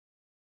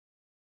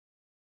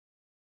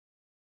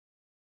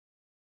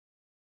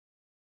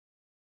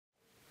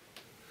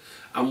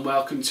and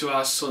welcome to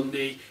our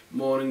Sunday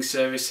morning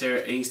service here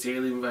at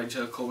Ainsdale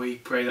Evangelical. We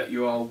pray that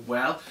you're all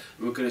well,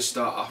 and we're going to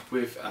start off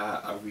with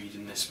a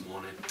reading this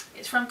morning.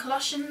 It's from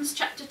Colossians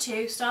chapter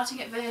 2,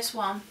 starting at verse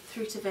 1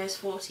 through to verse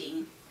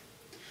 14.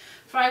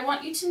 For I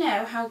want you to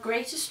know how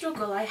great a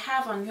struggle I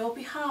have on your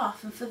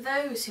behalf and for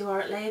those who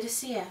are at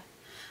Laodicea,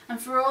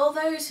 and for all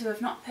those who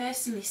have not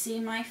personally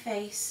seen my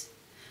face,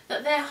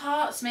 that their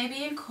hearts may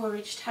be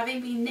encouraged,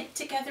 having been knit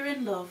together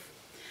in love,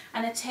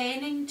 and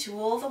attaining to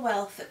all the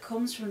wealth that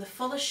comes from the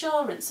full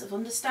assurance of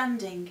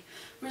understanding,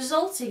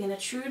 resulting in a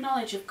true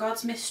knowledge of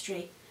God's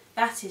mystery,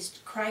 that is,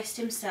 Christ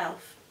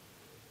himself,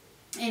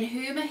 in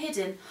whom are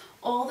hidden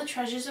all the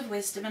treasures of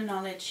wisdom and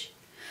knowledge.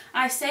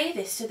 I say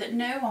this so that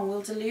no one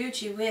will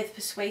delude you with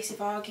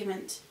persuasive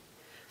argument.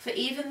 For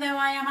even though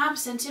I am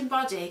absent in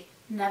body,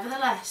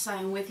 nevertheless I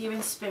am with you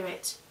in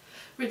spirit,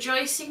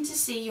 rejoicing to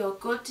see your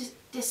good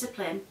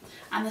discipline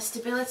and the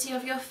stability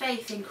of your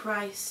faith in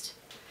Christ.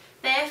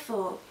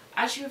 Therefore,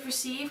 as you have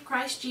received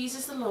Christ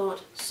Jesus the Lord,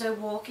 so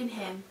walk in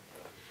him,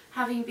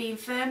 having been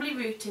firmly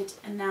rooted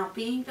and now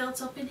being built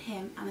up in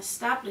him and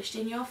established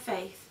in your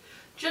faith,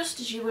 just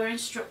as you were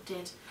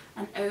instructed,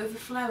 and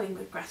overflowing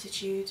with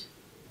gratitude.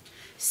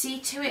 See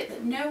to it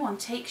that no one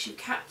takes you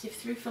captive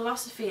through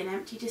philosophy and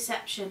empty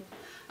deception,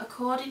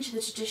 according to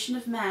the tradition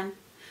of men,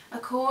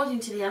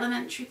 according to the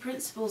elementary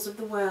principles of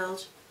the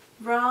world,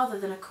 rather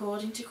than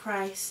according to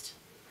Christ.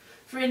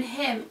 For in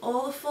him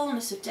all the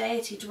fullness of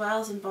deity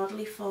dwells in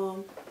bodily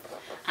form,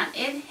 and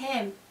in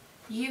him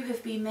you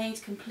have been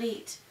made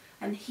complete,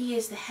 and he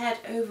is the head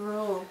over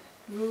all,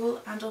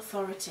 rule and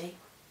authority.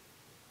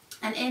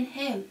 And in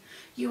him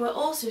you were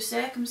also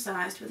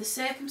circumcised with a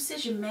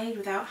circumcision made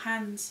without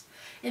hands,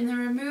 in the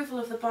removal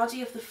of the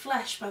body of the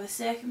flesh by the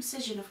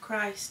circumcision of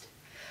Christ,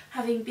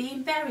 having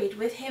been buried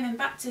with him in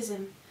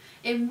baptism,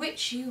 in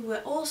which you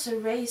were also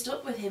raised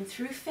up with him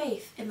through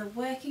faith in the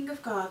working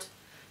of God,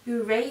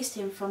 who raised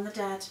him from the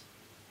dead.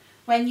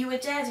 When you were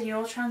dead in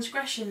your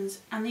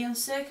transgressions and the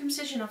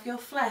uncircumcision of your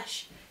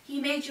flesh,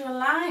 he made you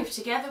alive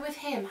together with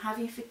him,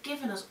 having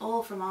forgiven us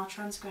all from our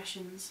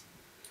transgressions,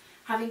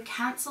 having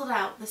cancelled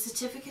out the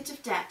certificate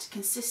of debt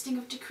consisting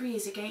of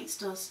decrees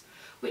against us,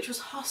 which was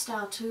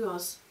hostile to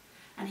us,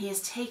 and he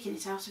has taken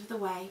it out of the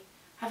way,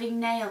 having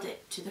nailed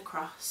it to the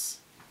cross.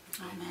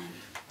 Amen.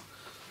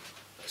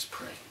 Let's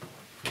pray.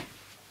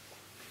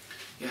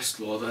 Yes,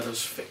 Lord, let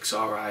us fix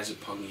our eyes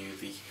upon you,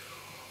 the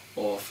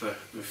author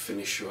and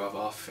finisher of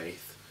our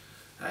faith.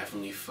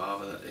 Heavenly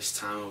Father, that this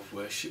time of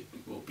worship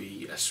will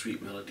be a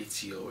sweet melody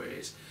to your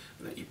ears,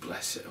 and that you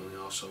bless it, and we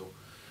also,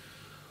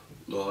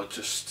 Lord,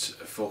 just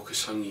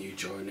focus on you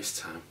during this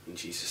time, in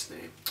Jesus'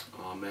 name.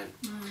 Amen.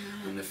 Amen.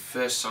 And the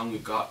first song we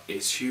got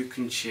is Who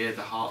Can Cheer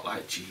the Heart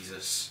Like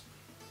Jesus?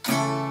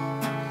 Show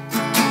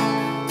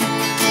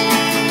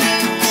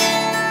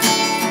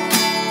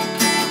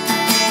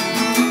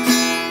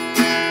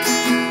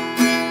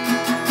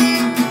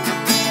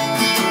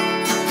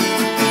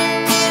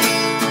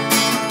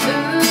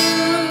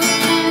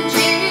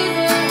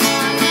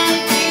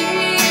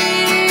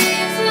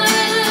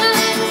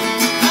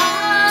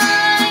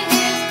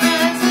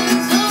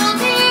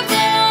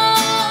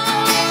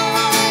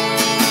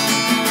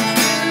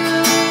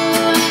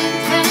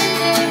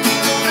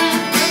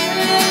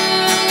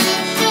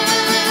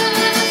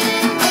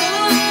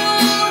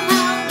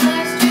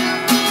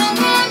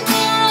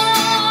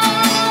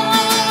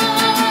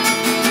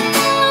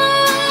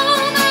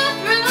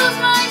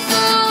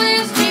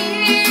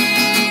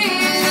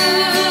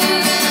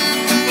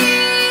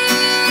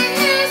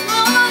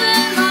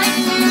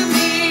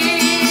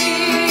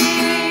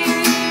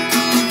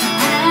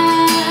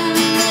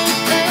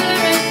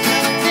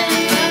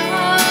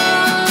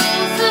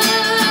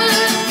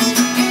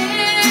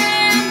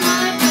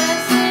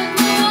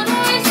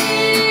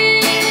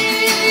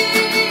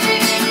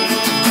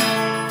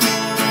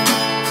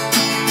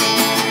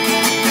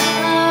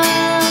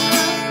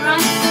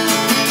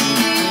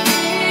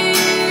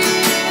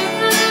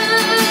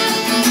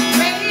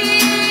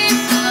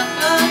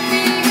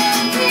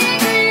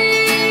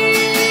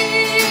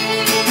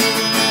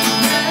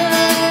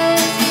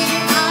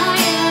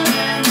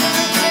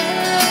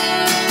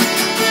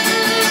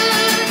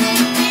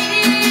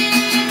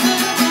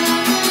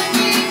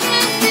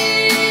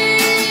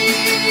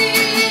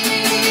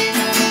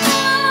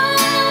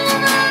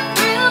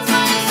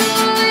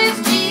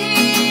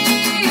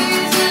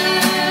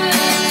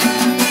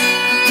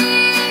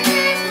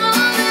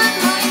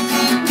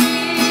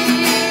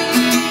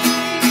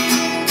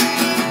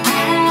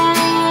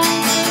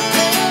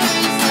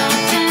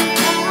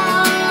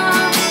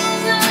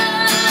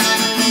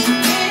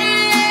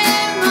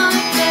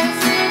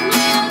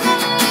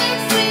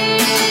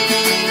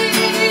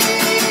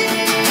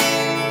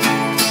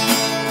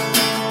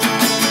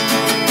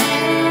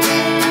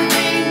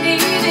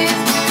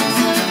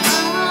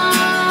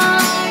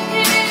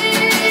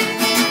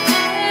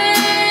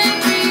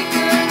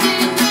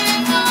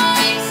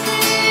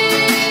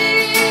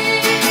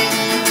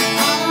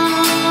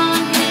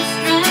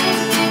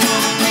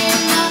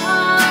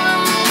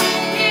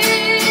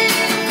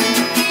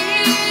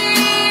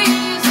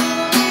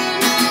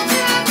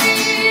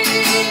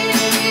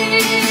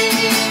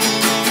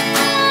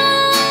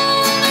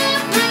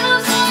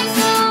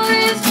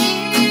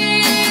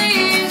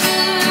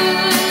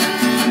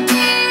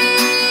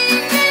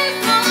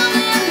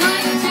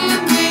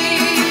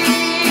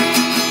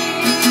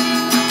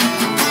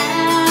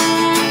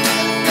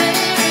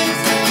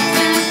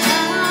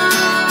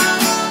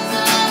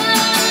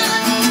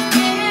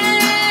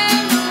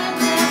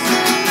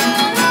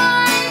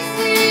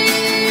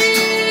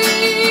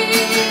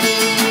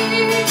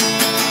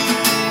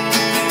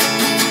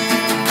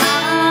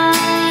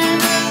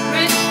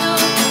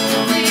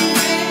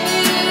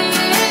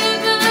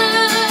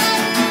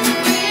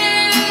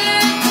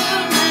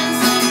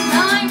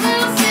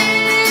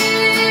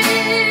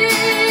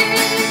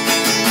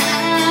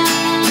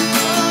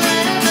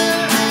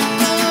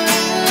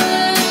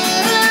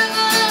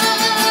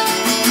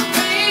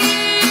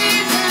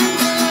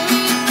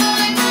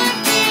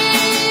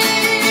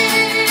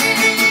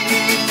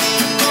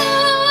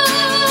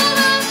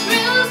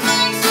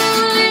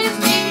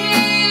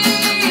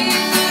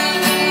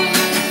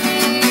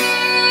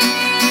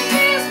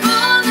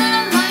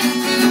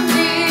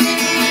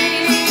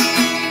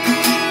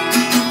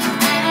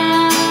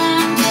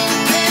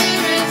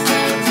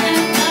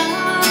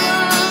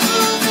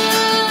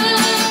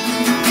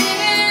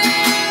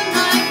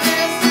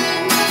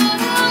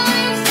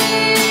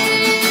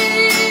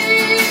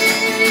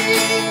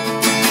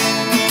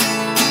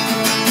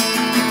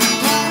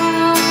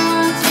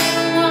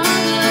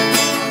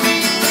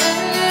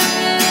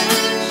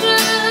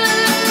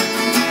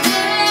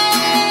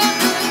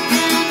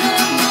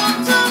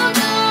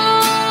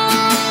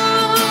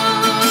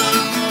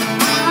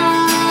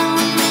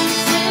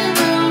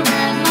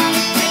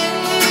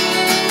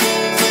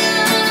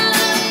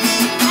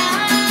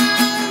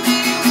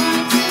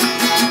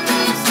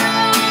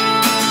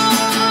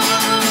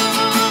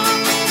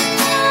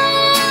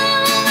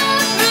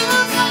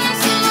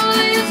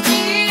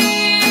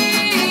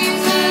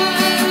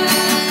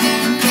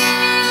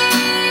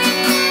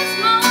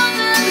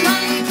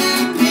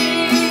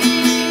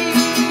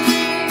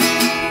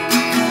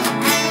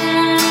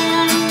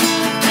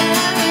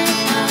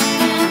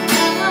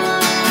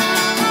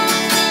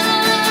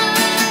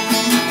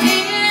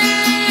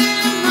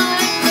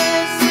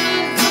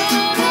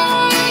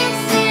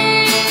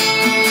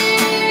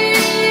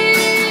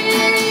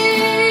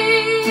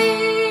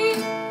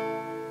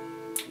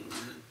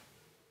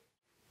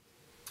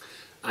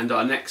And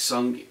our next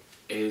song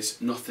is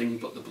Nothing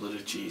But the Blood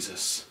of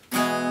Jesus.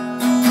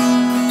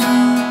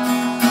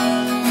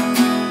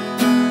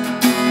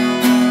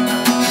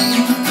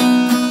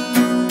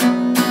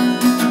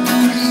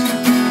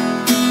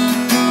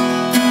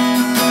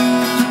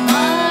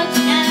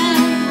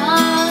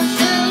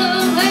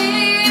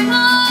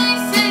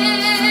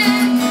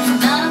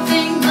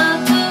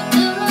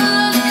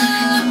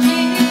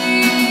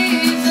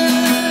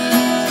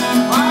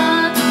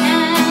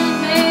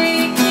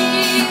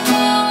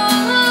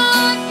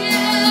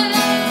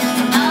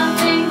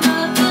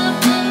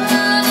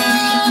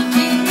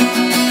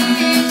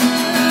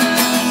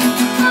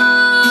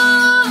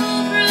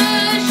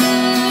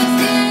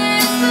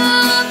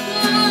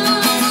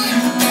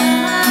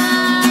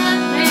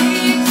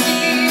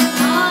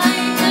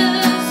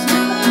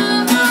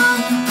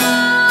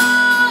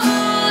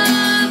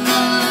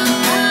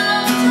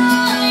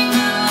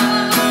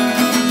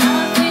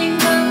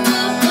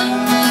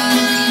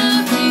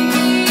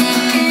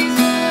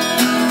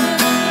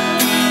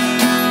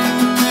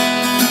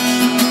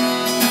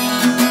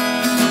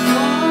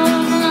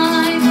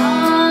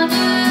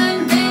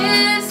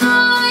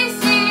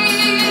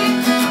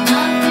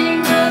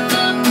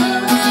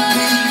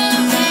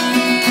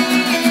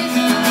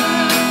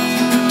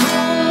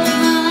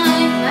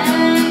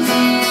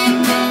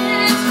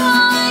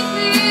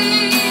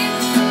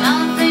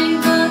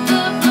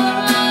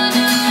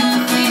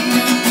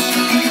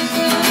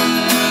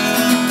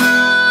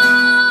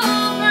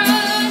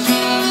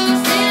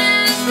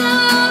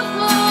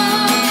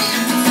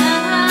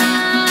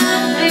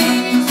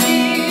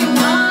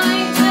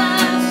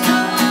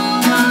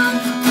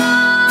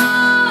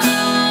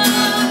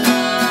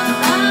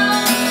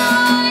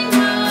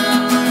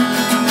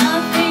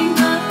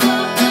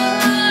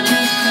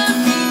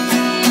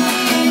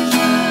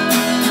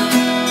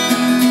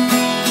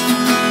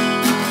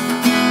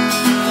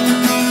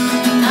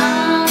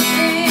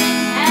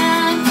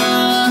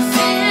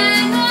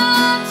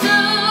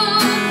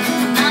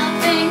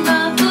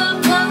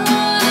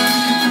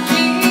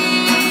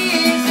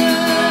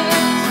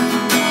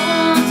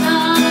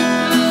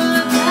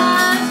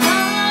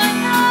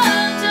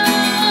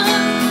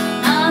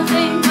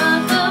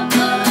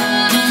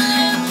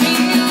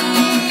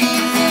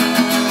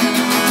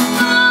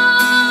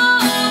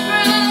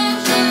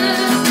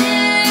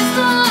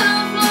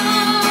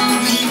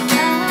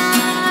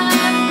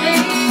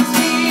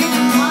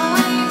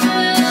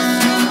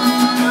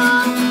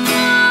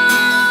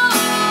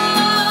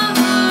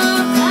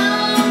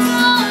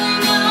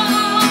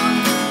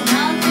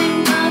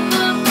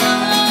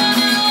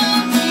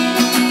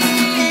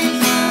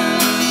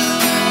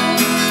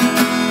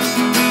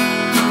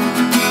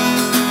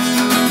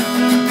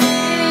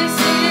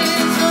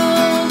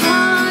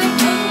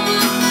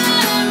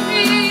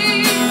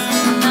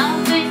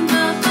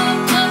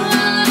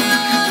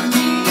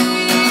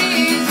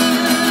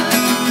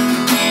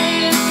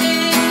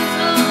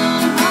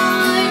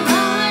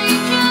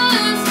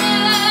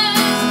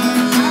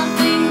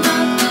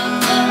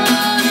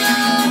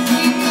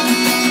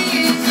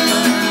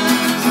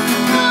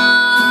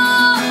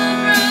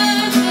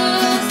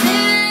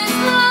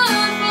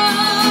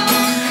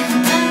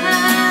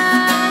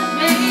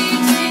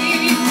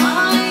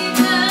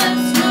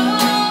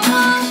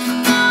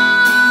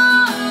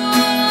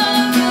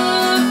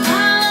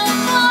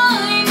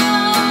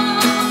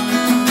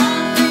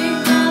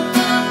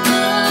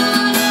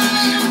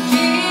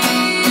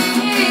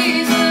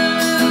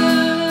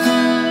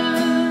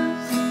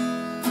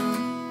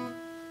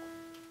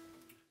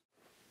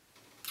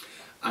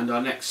 And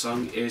our next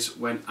song is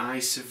When I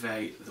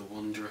Survey the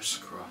Wondrous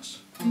Cross.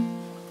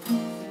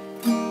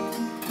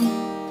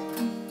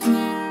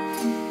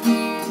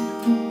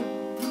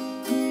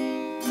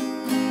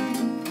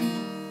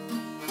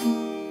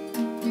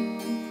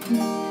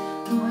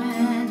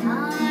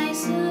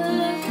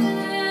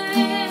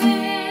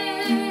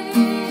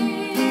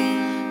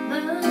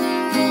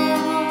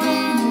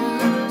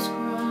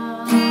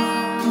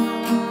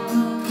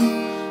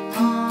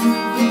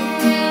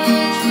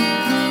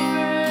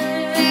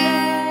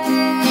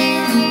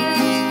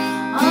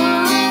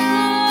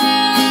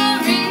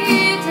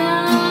 Glory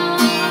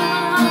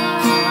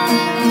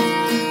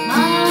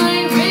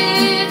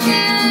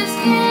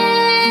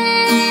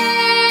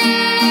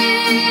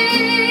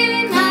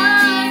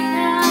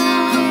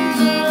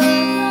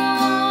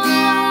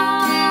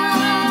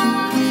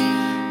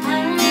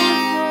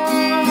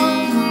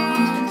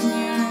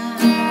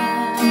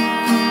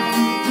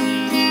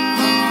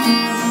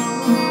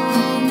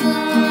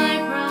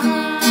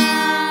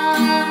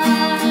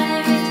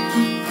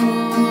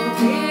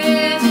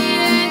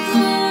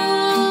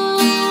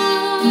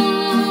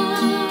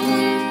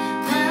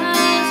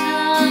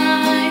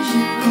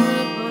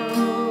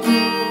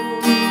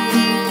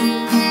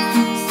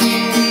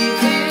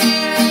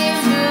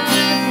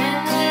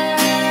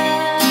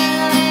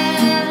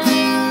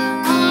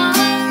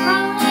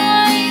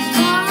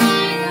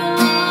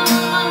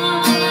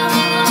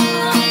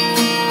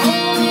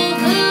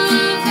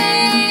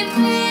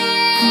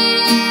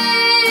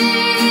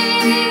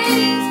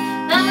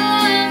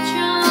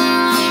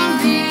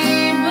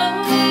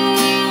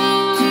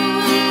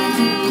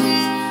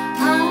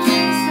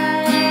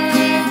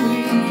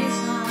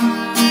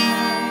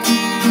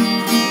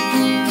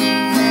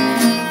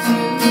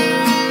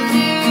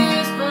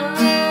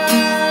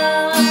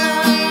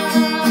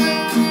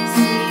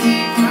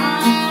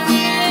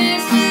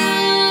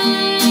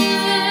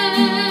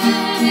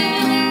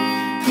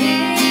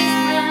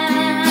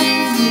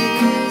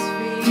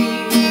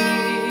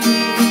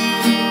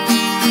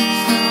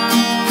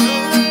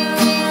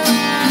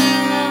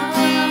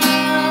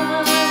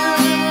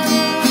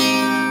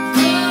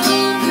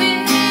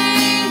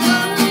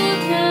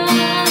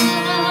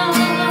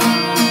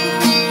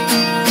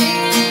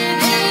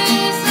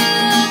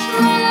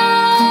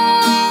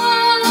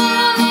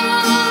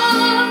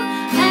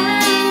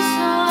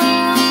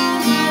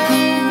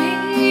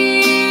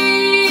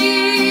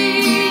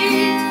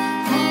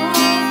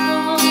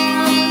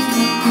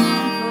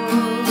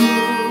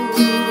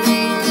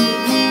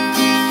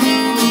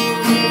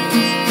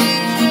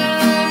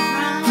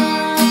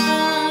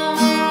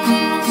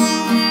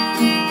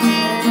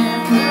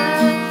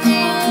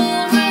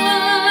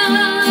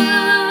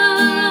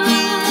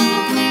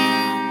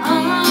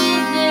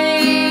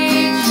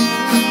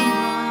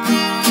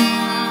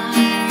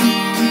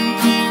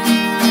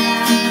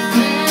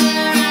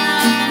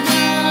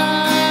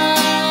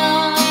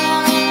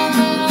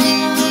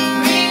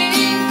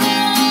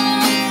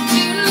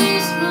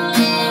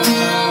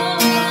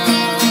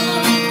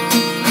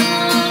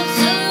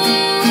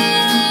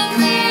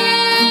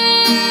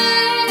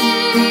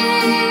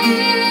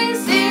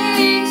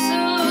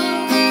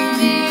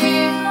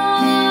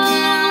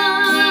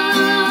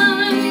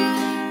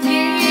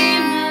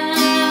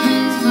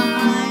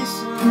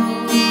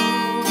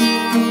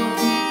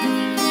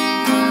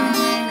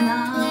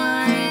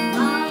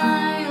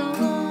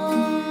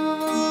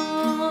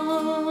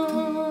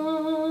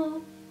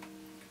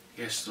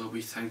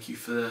thank you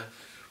for the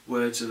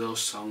words of those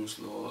songs,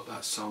 Lord.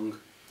 That song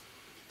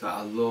that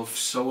I love,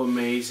 so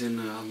amazing,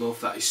 and I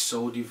love that is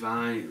so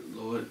divine,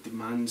 Lord. It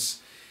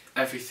demands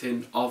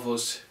everything of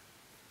us,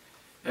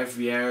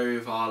 every area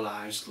of our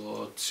lives,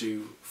 Lord,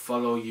 to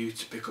follow you,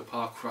 to pick up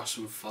our cross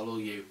and follow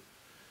you.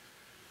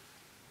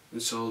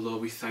 And so,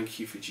 Lord, we thank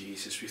you for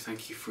Jesus. We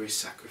thank you for his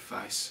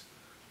sacrifice.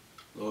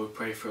 Lord, we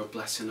pray for a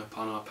blessing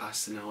upon our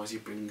pastor now as he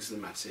brings the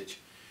message.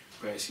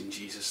 Praise in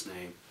Jesus'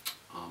 name.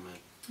 Amen.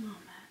 Amen.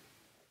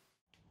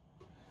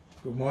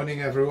 Good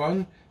morning,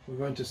 everyone. We're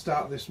going to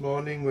start this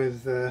morning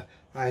with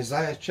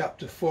Isaiah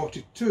chapter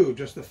 42,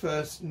 just the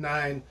first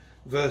 9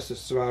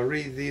 verses. So I'll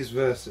read these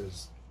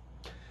verses.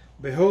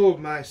 Behold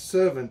my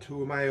servant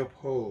whom I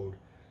uphold,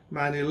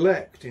 mine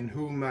elect in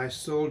whom my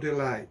soul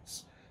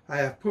delights. I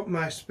have put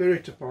my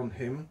spirit upon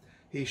him,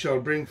 he shall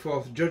bring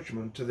forth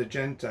judgment to the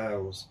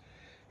Gentiles.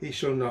 He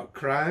shall not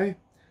cry,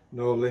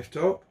 nor lift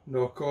up,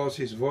 nor cause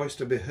his voice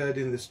to be heard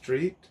in the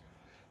street.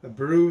 A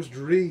bruised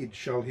reed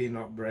shall he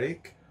not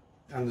break,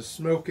 and the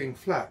smoking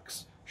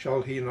flax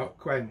shall he not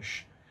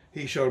quench.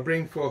 He shall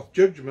bring forth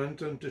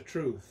judgment unto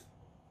truth.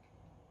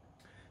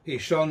 He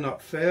shall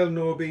not fail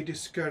nor be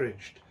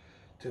discouraged,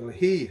 till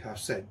he have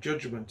set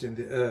judgment in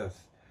the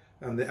earth,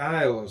 and the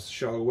isles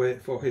shall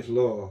wait for his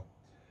law.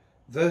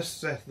 Thus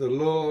saith the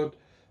Lord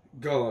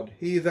God,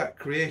 he that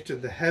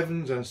created the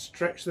heavens and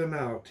stretched them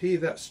out, he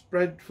that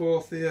spread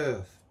forth the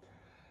earth,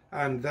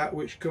 and that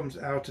which comes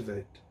out of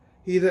it,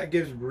 he that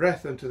gives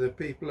breath unto the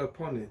people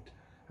upon it,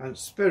 and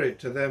spirit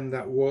to them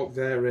that walk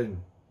therein.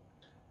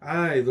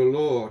 I, the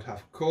Lord,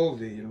 have called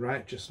thee in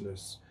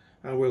righteousness,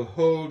 and will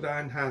hold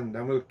thine hand,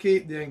 and will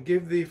keep thee, and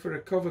give thee for a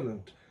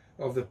covenant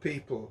of the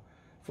people,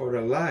 for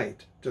a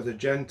light to the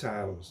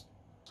Gentiles,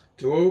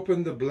 to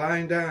open the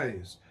blind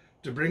eyes,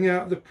 to bring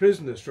out the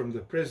prisoners from the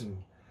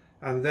prison,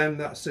 and them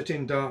that sit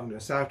in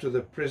darkness out of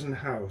the prison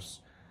house.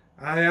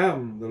 I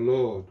am the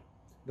Lord,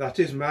 that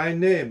is my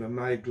name and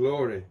my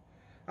glory.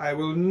 I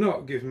will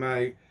not give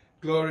my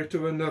glory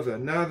to another,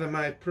 neither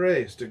my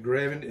praise to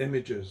graven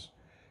images.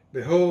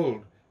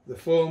 Behold, the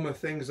former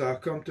things are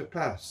come to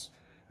pass,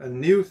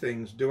 and new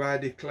things do I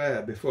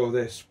declare. Before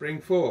they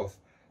spring forth,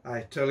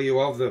 I tell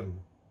you of them.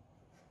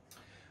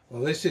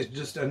 Well, this is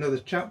just another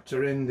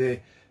chapter in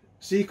the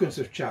sequence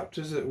of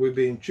chapters that we've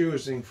been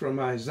choosing from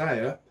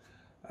Isaiah,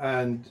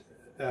 and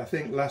I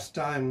think last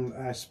time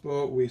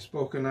we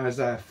spoke on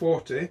Isaiah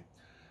 40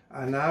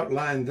 and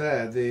outlined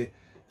there the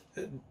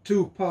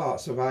 2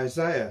 parts of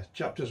Isaiah.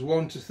 Chapters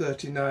 1 to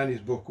 39 is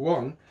book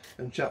 1,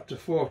 and chapter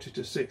 40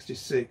 to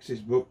 66 is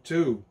book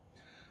 2.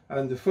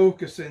 And the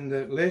focus in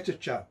the later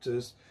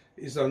chapters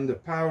is on the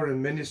power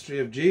and ministry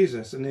of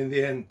Jesus and in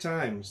the end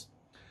times.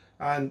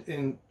 And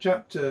in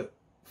chapter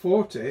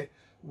 40,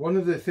 one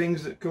of the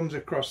things that comes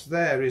across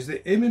there is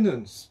the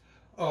imminence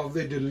of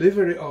the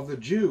delivery of the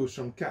Jews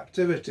from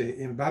captivity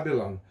in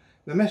Babylon.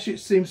 The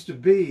message seems to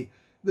be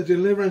the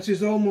deliverance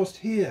is almost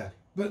here,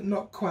 but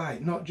not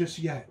quite, not just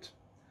yet.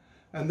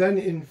 And then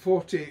in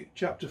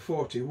chapter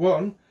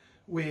 41,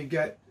 we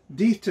get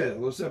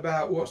details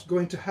about what's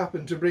going to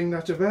happen to bring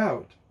that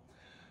about.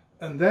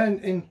 And then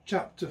in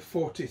chapter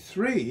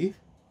 43,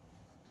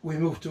 we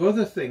move to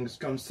other things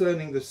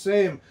concerning the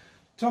same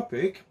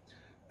topic,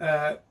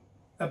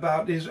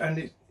 about Israel, and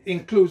it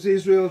includes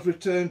Israel's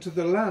return to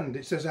the land.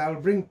 It says, I'll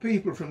bring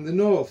people from the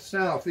north,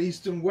 south,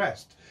 east and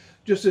west,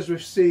 just as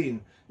we've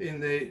seen in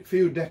the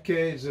few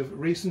decades of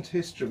recent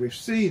history. We've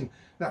seen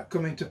that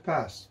coming to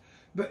pass.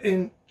 But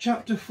in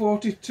chapter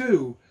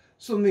 42,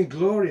 something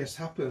glorious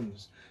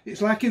happens.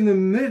 It's like in the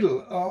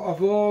middle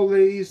of all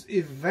these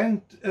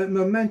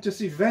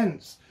momentous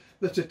events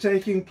that are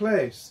taking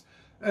place,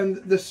 and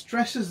the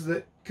stresses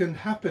that can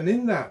happen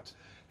in that.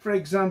 For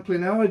example,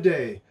 in our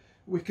day,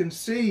 we can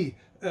see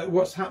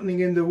what's happening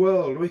in the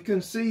world. We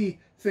can see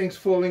things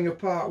falling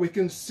apart. We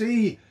can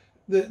see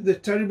the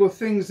terrible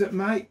things that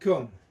might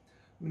come.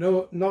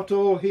 No, not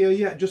all here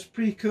yet, just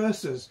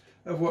precursors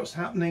of what's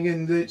happening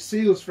in the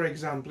seals, for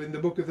example, in the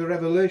book of the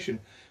Revelation.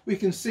 We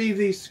can see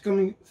these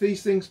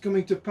things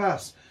coming to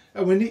pass,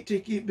 and we need to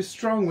be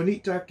strong. We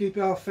need to keep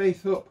our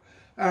faith up.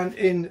 And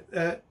in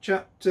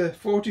chapter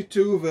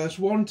 42, verse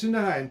 1 to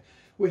 9,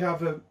 we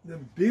have a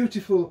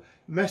beautiful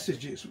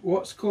message. It's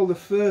what's called the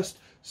first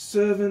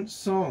servant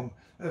song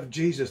of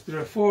Jesus. There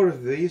are 4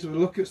 of these. We'll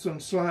look at some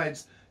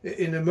slides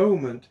in a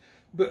moment.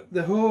 But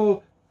the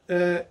whole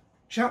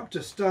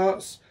chapter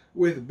starts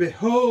with,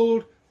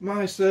 behold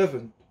my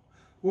servant.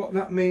 What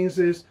that means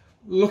is,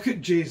 look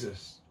at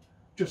Jesus.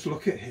 Just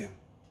look at him.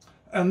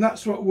 And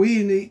that's what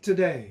we need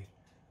today.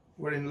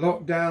 We're in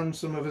lockdown.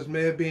 Some of us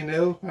may have been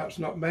ill, perhaps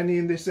not many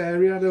in this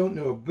area, I don't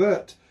know.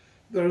 But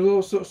there are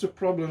all sorts of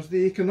problems,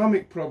 the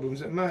economic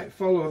problems that might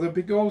follow. There'll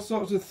be all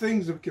sorts of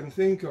things that we can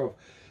think of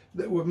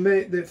that would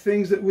make the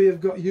things that we have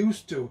got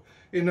used to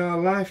in our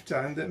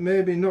lifetime that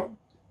maybe not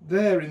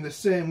there in the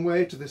same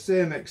way to the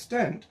same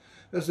extent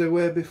as they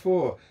were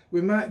before.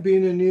 We might be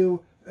in a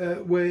new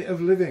way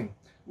of living.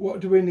 What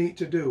do we need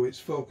to do? It's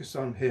focus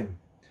on him.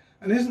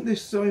 And isn't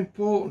this so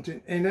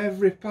important in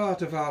every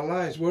part of our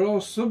lives? We're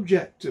all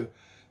subject to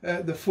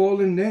the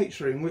fallen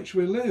nature in which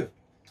we live.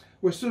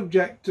 We're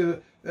subject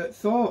to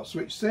thoughts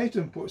which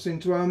Satan puts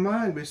into our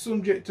mind. We're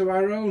subject to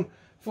our own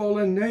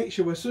fallen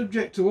nature. We're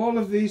subject to all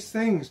of these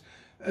things.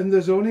 And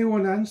there's only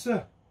one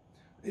answer.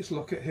 It's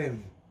look at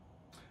him.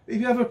 If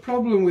you have a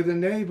problem with a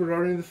neighbour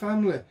or in the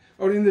family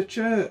or in the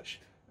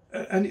church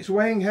and it's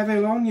weighing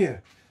heavy on you,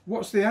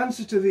 what's the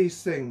answer to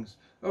these things?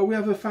 Or we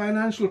have a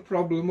financial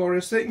problem or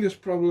a sickness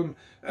problem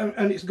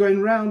and it's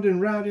going round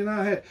and round in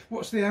our head.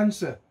 What's the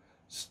answer?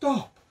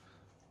 Stop.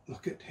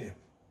 Look at him.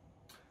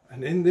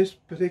 And in this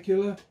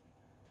particular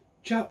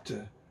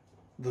chapter,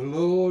 the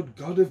Lord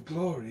God of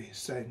glory is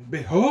saying,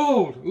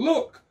 behold,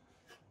 look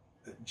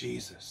at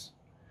Jesus.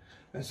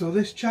 And so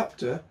this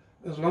chapter,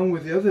 along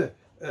with the other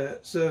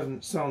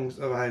servant songs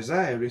of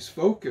Isaiah, is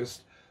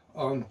focused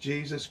on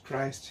Jesus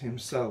Christ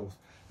himself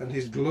and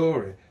his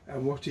glory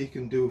and what he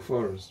can do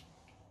for us.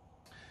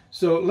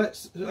 So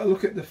let's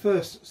look at the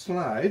first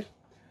slide.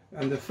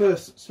 And the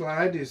first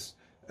slide is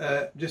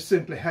just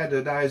simply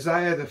headed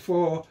Isaiah the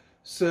 4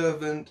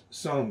 servant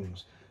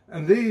songs.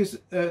 And these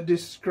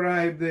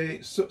describe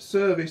the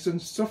service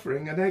and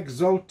suffering and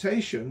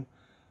exaltation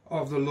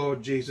of the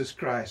Lord Jesus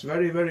Christ.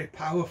 Very, very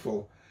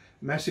powerful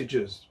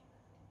messages.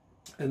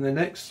 And the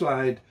next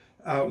slide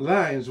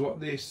outlines what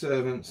these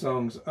servant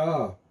songs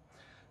are.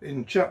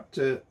 In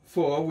chapter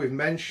 4 we've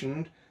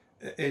mentioned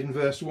in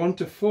verse 1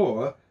 to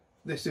 4,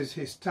 this is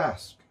his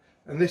task.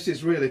 And this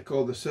is really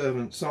called the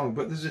servant song.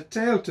 But there's a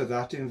tail to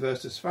that in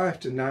verses 5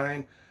 to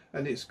 9,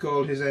 and it's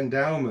called his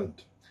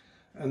endowment.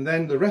 And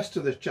then the rest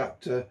of the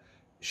chapter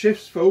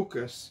shifts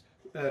focus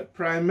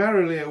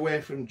primarily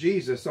away from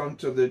Jesus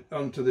onto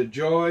the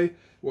joy,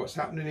 what's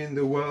happening in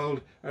the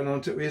world, and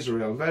onto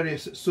Israel,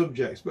 various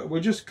subjects. But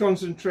we'll just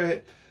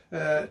concentrate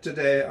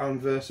today on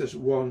verses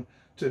 1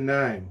 to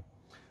 9.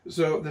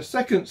 So the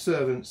second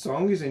servant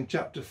song is in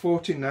chapter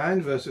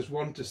 49, verses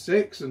 1 to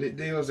 6, and it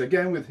deals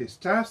again with his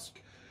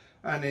task.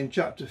 And in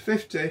chapter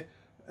 50,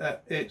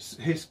 it's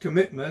his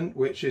commitment,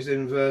 which is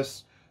in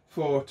verse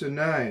 4 to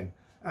 9.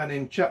 And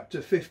in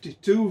chapter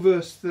 52,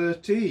 verse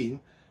 13,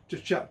 to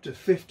chapter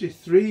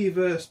 53,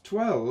 verse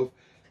 12,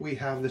 we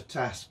have the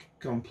task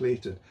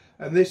completed.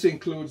 And this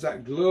includes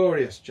that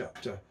glorious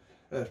chapter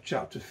of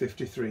chapter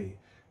 53,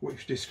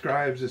 which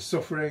describes the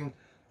suffering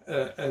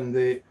and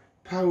the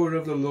power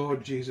of the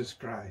Lord Jesus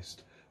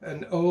Christ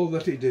and all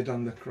that he did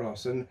on the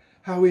cross and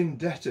how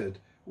indebted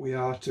we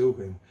are to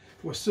him.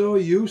 We're so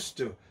used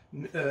to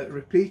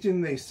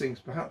repeating these things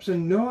perhaps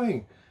and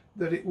knowing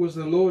that it was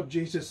the Lord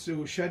Jesus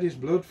who shed his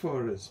blood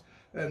for us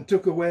and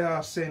took away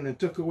our sin and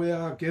took away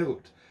our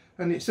guilt.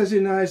 And it says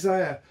in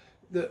Isaiah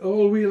that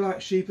all we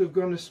like sheep have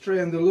gone astray,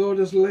 and the Lord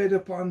has laid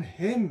upon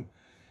him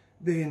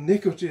the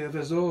iniquity of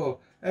us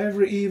all.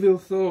 Every evil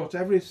thought,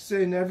 every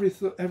sin,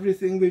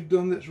 everything we've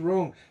done that's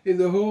wrong in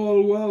the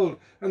whole world,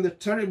 and the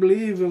terrible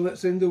evil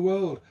that's in the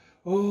world,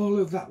 all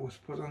of that was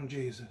put on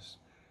Jesus.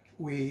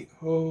 We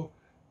owe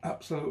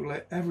absolutely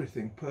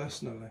everything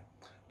personally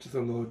to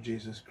the Lord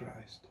Jesus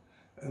Christ.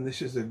 And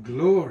this is the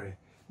glory,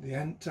 the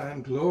end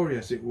time glory,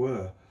 as it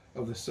were,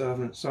 of the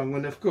servant song.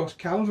 And of course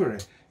Calvary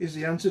is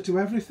the answer to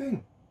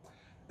everything.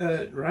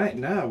 Right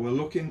now we're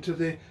looking to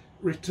the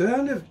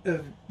return of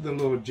the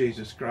Lord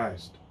Jesus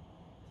Christ.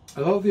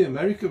 A lot of the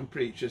American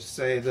preachers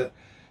say that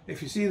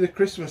if you see the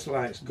Christmas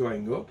lights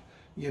going up,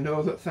 you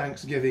know that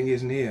Thanksgiving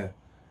is near.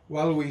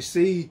 Well, we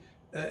see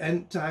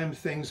end time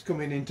things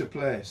coming into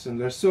place, and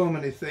there's so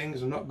many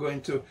things, I'm not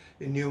going to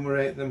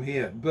enumerate them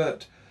here,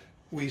 but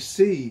we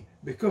see,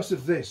 because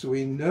of this,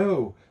 we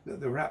know that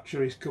the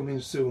rapture is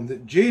coming soon,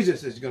 that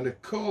Jesus is going to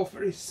call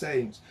for his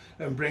saints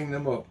and bring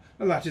them up.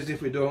 And that is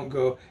if we don't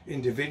go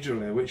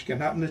individually, which can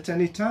happen at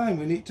any time.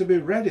 We need to be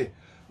ready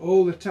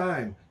all the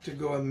time to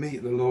go and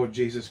meet the Lord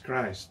Jesus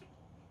Christ.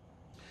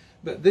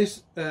 But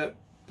this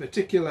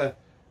particular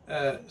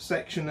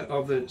section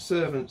of the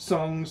servant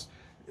songs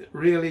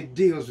really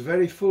deals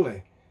very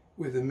fully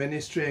with the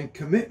ministry and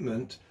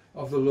commitment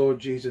of the Lord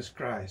Jesus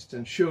Christ.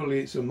 And surely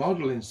it's a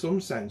model in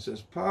some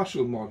senses,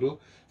 partial model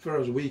for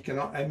us. We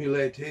cannot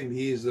emulate him.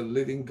 He is the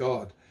living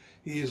God.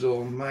 He is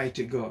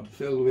Almighty God,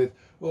 filled with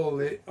all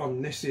the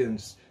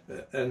omniscience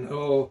and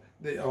all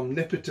the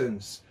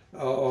omnipotence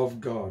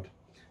of God.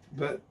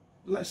 But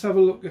let's have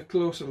a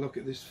closer look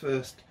at this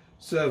first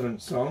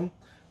servant song.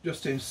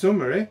 Just in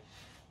summary,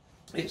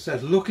 it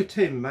says, look at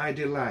him, my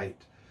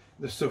delight,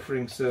 the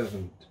suffering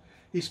servant.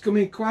 He's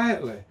coming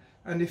quietly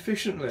and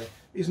efficiently.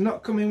 He's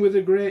not coming with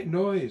a great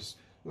noise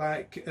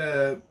like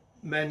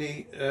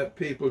many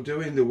people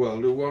do in the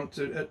world who want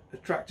to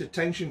attract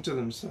attention to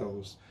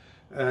themselves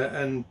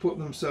and put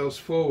themselves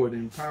forward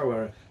in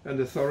power and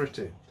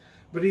authority.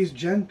 But he's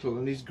gentle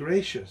and he's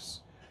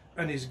gracious,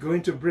 and he's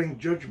going to bring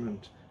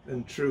judgment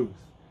and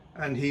truth,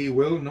 and he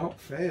will not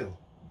fail.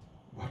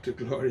 What a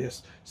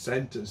glorious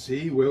sentence.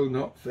 He will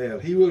not fail.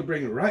 He will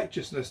bring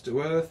righteousness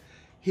to earth.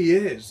 He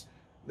is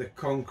the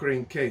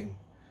conquering king.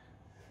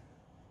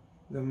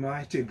 The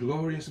mighty,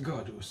 glorious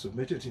God who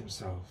submitted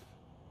himself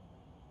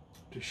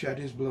to shed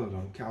his blood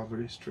on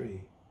Calvary's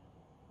tree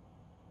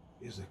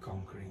is the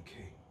conquering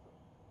king.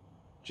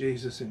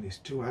 Jesus in his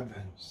two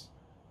advents.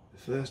 The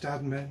first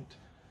advent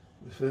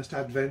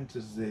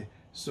as the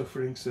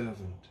suffering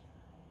servant,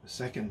 the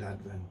second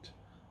advent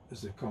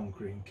as the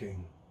conquering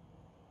king.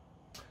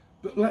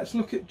 But let's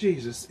look at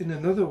Jesus in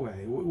another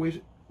way.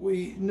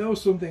 We know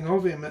something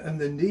of him and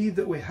the need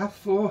that we have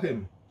for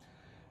him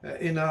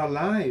in our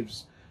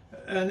lives.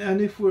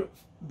 And if we're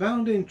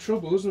bound in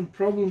troubles and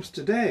problems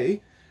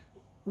today,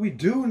 we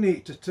do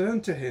need to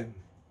turn to him.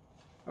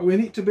 We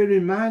need to be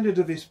reminded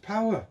of his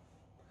power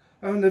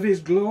and of his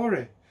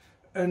glory.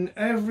 And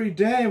every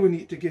day we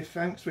need to give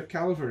thanks for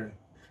Calvary.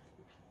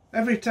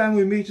 Every time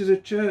we meet as a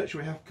church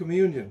we have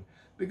communion,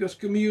 because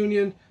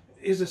communion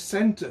is a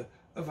centre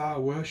of our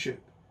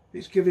worship.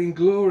 It's giving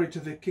glory to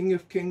the King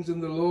of Kings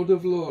and the Lord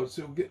of Lords,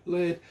 who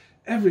laid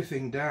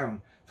everything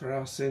down for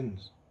our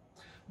sins.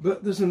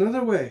 But there's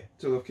another way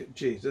to look at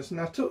Jesus,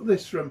 and I took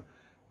this from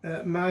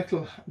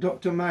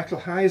Dr. Michael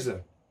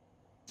Heiser,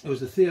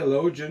 who's a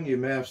theologian. You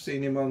may have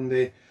seen him on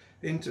the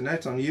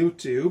internet, on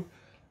YouTube,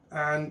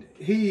 and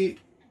he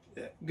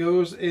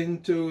goes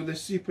into the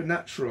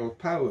supernatural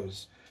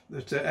powers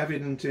that are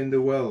evident in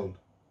the world.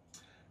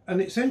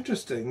 And it's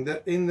interesting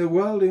that in the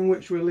world in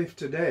which we live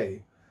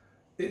today,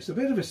 it's a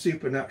bit of a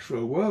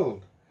supernatural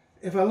world.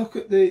 If I look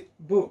at the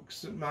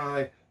books that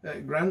my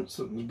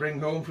grandsons bring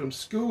home from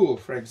school,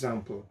 for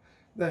example,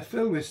 they're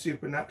filled with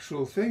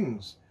supernatural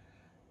things.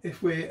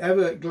 If we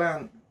ever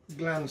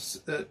glance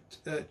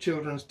at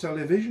children's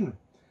television,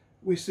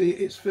 we see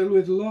it's filled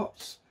with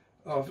lots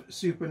of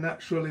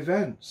supernatural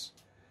events.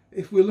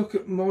 If we look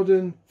at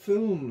modern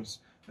films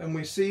and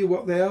we see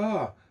what they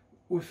are,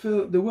 we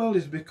feel the world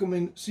is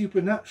becoming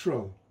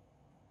supernatural.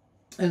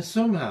 And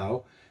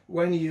somehow,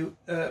 when you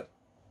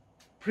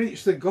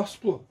preach the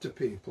gospel to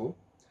people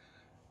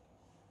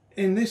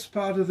in this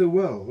part of the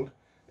world,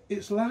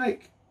 it's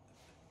like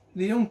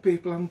the young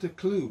people haven't a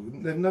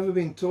clue. They've never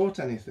been taught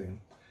anything.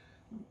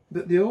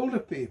 But the older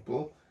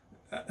people,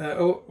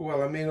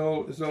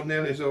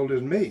 nearly as old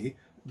as me,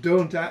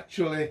 don't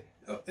actually,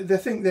 they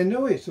think they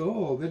know it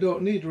all. They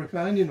don't need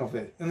reminding of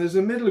it. And there's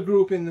a middle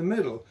group in the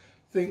middle,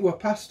 think we're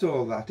past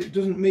all that. It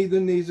doesn't meet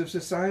the needs of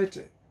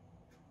society.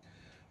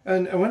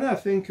 And when I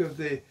think of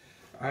the,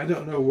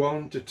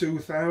 1,000 to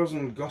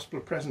 2,000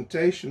 gospel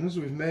presentations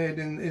we've made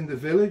in the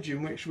village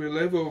in which we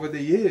live over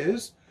the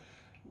years,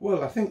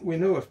 well, I think we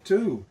know of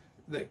 2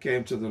 that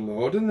came to the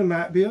Lord, and there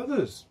might be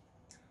others.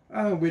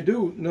 And we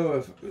do know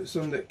of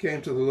some that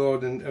came to the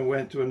Lord and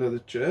went to another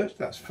church.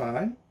 That's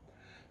fine.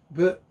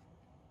 But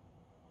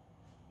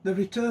the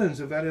returns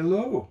are very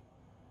low.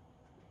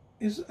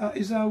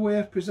 Is our way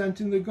of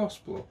presenting the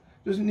gospel,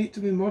 does it need to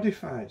be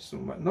modified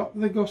somewhat? Not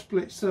the gospel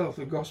itself.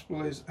 The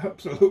gospel is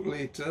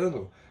absolutely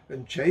eternal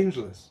and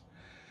changeless.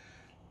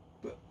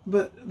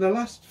 But the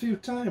last few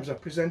times I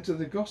presented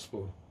the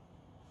gospel,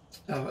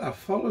 I've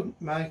followed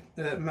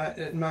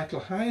Michael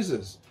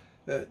Heiser's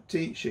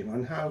teaching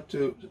on how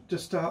to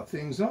start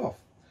things off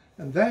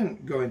and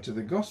then go into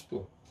the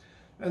gospel.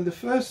 And the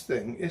first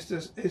thing is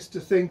to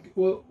think,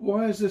 well,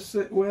 where's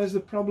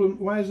the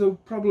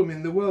problem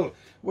in the world?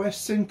 Where's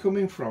sin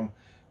coming from?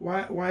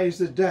 Why is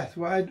there death?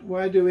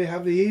 Why do we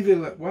have the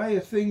evil? Why are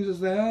things as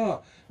they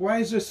are? Why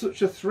is there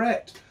such a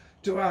threat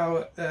to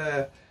our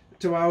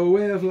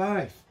way of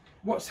life?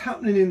 What's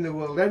happening in the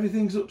world?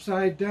 Everything's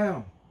upside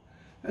down.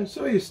 And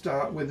so you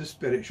start with the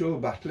spiritual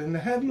battle in the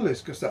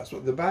heavenlies, because that's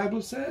what the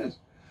Bible says.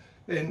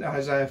 In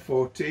Isaiah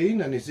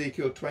 14 and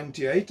Ezekiel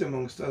 28,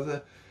 amongst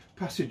other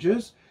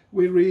passages,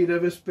 we read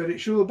of a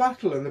spiritual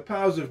battle, and the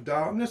powers of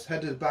darkness,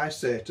 headed by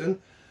Satan,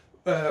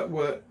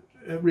 were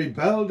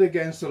rebelled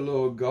against the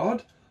Lord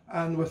God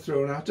and were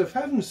thrown out of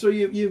heaven. So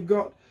you've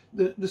got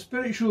the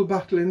spiritual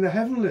battle in the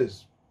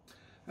heavenlies,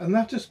 and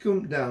that has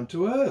come down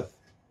to earth.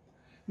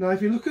 Now,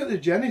 if you look at the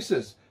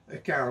Genesis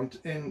account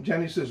in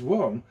Genesis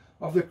 1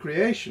 of the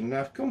creation,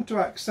 I've come to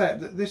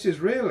accept that this is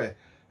really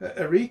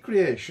a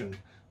recreation.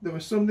 There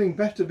was something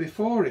better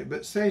before it,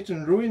 but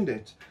Satan ruined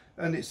it.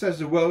 And it says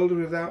the world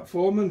was without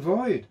form and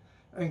void.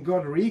 And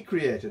God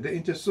recreated it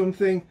into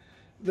something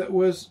that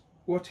was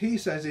what he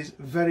says is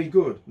very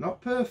good.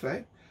 Not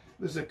perfect.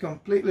 There's a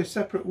completely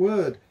separate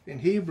word in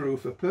Hebrew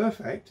for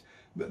perfect.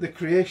 But the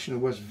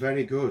creation was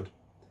very good.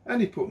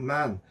 And he put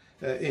man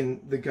in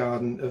the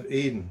Garden of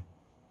Eden.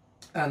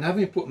 And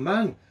having put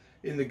man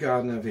in the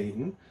Garden of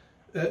Eden,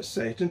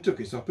 Satan took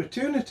his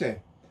opportunity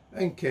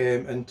and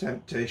came, and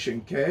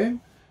temptation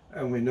came.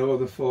 And we know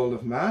the fall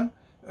of man.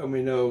 And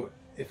we know,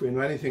 if we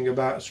know anything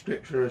about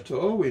Scripture at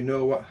all, we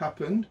know what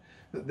happened,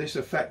 that this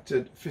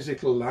affected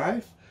physical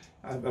life.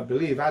 I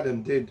believe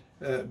Adam did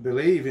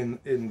believe in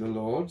the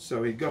Lord,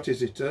 so he got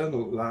his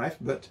eternal life,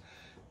 but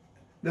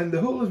then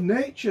the whole of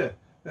nature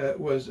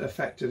was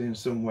affected in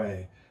some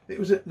way.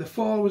 The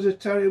fall was a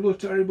terrible,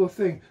 terrible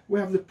thing. We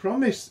have the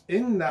promise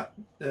in that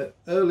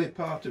early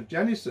part of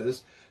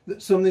Genesis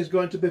that something's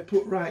going to be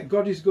put right.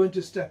 God is going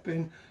to step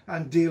in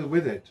and deal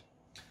with it.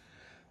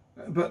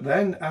 But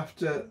then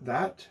after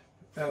that,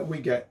 we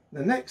get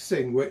the next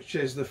thing, which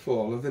is the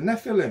fall of the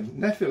Nephilim.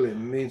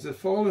 Nephilim means the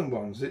fallen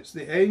ones. It's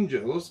the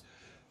angels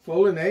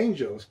fallen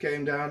angels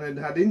came down and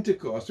had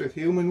intercourse with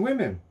human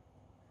women.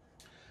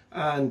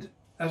 And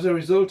as a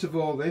result of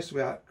all this,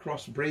 we had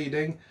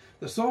crossbreeding,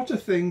 the sort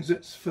of things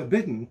that's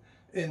forbidden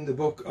in the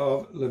book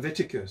of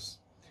Leviticus,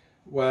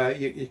 where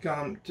you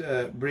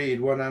can't breed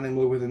one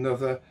animal with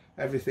another.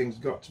 Everything's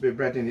got to be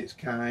bred in its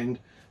kind.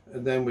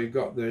 And then we've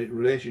got the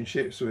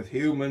relationships with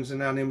humans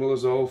and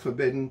animals, all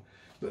forbidden.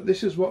 But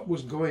this is what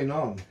was going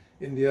on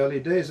in the early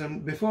days.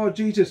 And before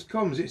Jesus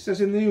comes, it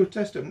says in the New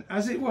Testament,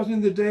 as it was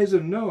in the days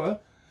of Noah,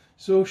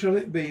 so shall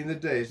it be in the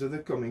days of the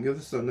coming of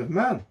the Son of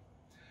Man.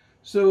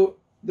 So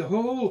the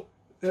whole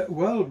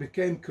world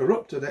became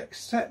corrupted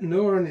except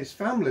Noah and his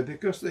family,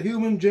 because the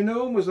human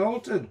genome was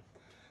altered.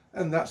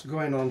 And that's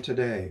going on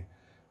today.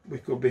 We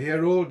could be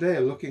here all day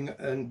looking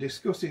and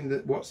discussing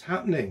what's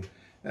happening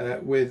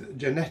with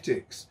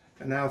genetics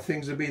and how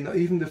things have been,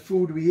 even the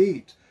food we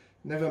eat,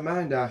 never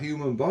mind our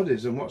human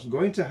bodies and what's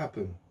going to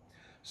happen.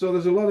 So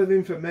there's a lot of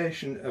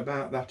information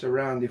about that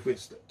around if we're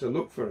to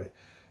look for it.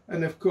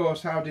 And of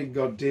course, how did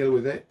God deal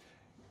with it?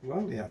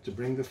 Well, he had to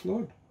bring the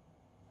flood.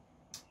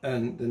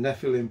 And the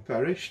Nephilim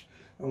perished,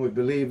 and we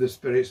believe the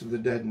spirits of the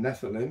dead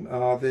Nephilim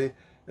are the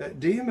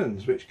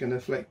demons which can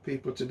afflict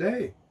people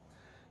today.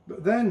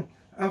 But then,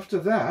 after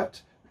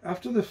that,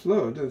 after the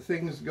flood, and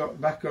things got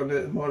back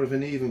on more of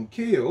an even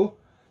keel,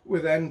 we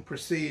then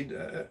proceed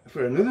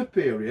for another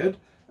period,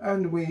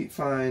 and we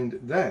find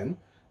then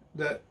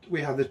that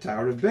we have the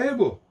Tower of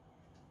Babel,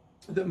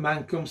 that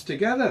man comes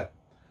together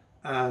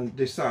and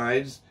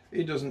decides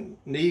he doesn't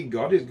need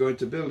God. He's going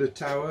to build a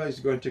tower, he's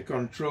going to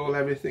control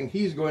everything,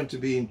 he's going to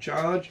be in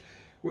charge,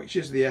 which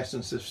is the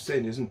essence of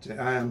sin, isn't it?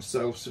 I am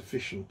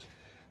self-sufficient,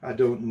 I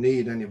don't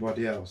need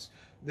anybody else.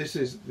 This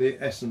is the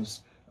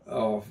essence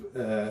of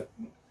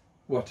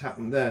what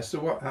happened there. So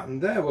what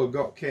happened there? Well,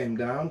 God came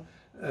down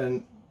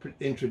and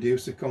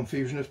introduced the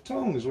confusion of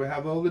tongues. We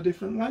have all the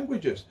different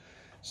languages.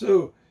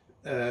 So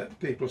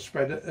people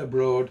spread it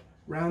abroad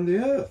round the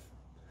earth.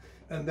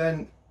 And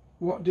then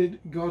what did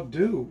God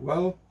do?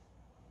 Well,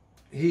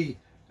 he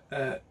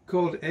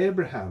called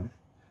Abraham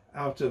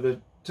out of a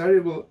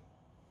terrible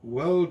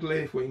worldly,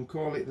 if we can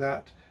call it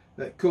that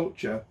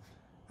culture,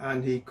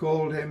 and he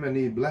called him and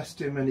he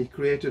blessed him and he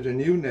created a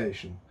new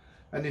nation.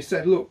 And he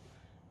said, look,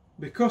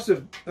 because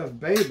of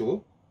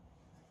Babel,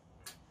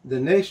 the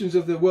nations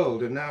of the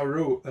world are now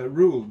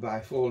ruled by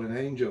fallen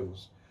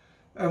angels.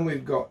 And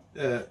we've got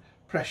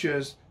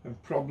pressures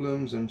and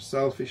problems and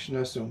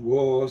selfishness and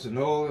wars and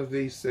all of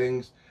these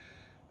things.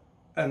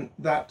 And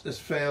that has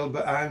failed,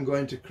 but I'm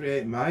going to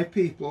create my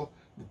people,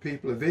 the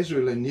people of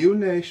Israel, a new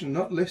nation,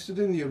 not listed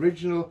in the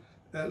original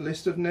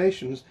list of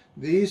nations.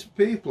 These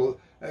people,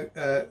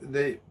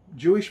 the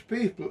Jewish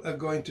people, are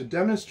going to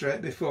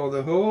demonstrate before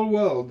the whole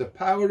world the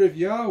power of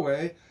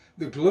Yahweh,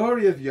 the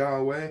glory of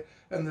Yahweh,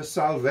 and the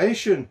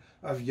salvation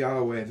of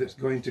Yahweh that's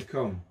going to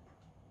come.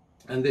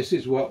 And this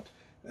is what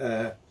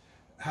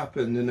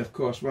happened. And of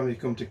course, when we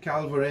come to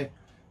Calvary,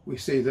 we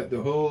see that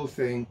the whole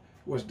thing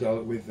was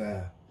dealt with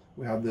there.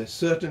 We have the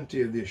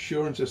certainty of the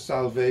assurance of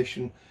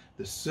salvation,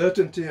 the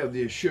certainty of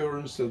the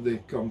assurance of the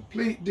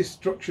complete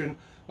destruction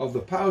of the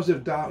powers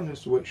of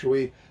darkness, which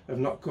we have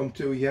not come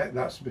to yet,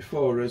 that's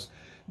before us.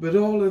 But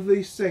all of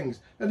these things.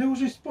 And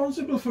who's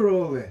responsible for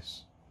all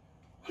this?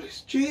 Well,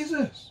 it's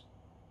Jesus.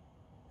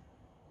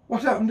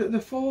 What happened at the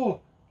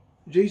fall?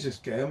 Jesus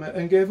came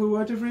and gave a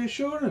word of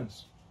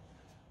reassurance.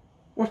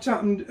 What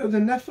happened at the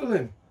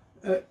Nephilim?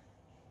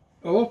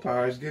 All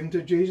power is given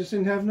to Jesus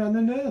in heaven and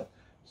on earth.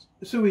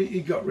 So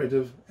he got rid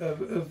of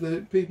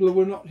the people who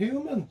were not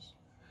humans.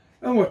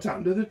 And what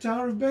happened to the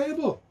Tower of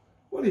Babel?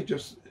 Well, he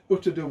just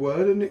uttered a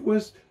word and it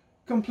was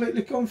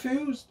completely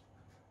confused.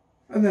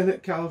 And then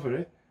at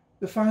Calvary,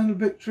 the final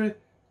victory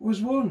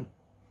was won.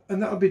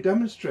 And that'll be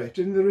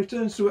demonstrated in the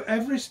return. So at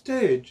every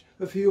stage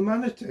of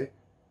humanity,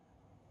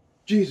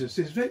 Jesus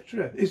is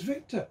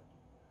victor.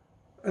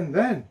 And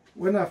then,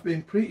 when I've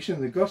been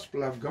preaching the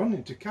gospel, I've gone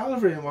into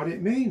Calvary and what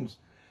it means.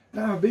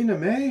 Now, I've been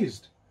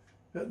amazed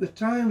at the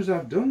times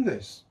I've done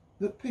this,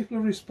 that people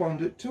have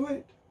responded to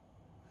it.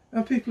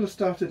 And people have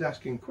started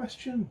asking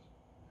questions.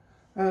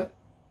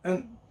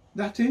 And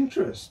that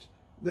interest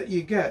that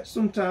you get,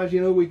 sometimes,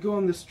 we go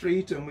on the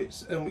street and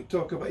we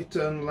talk about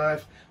eternal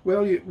life.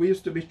 Well, we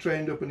used to be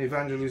trained up in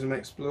evangelism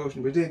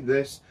explosion. We did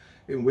this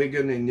in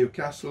Wigan, in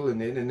Newcastle, and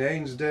in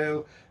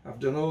Ainsdale. I've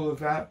done all of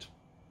that.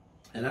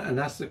 And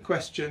asked the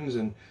questions,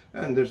 and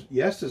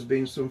there's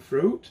been some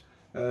fruit.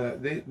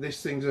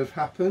 These things have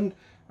happened.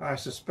 I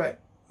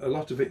suspect a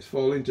lot of it's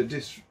fallen into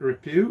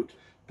disrepute.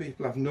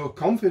 People have no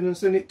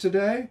confidence in it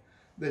today.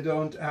 They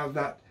don't have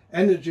that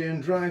energy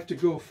and drive to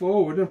go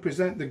forward and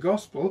present the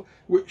gospel,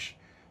 which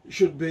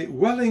should be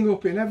welling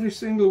up in every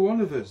single one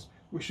of us.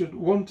 We should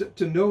want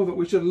to know that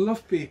we should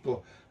love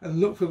people and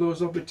look for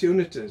those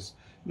opportunities,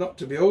 not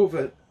to be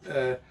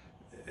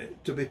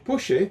to be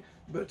pushy,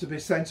 but to be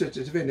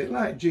sensitive in it,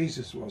 like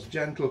Jesus was,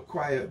 gentle,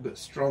 quiet, but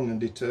strong and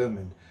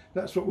determined.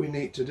 That's what we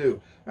need to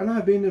do. And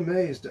I've been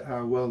amazed at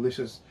how well this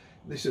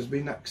has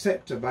been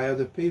accepted by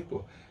other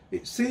people.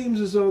 It seems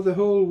as though the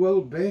whole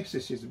world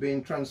basis is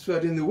being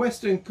transferred. In the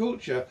Western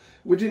culture,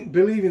 we didn't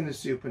believe in the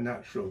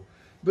supernatural,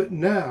 but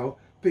now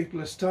people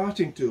are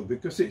starting to,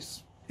 because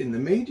it's in the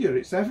media,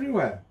 it's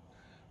everywhere.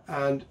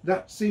 And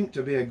that seemed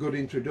to be a good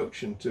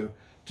introduction to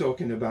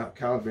talking about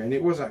Calvary, and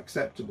it was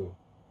acceptable.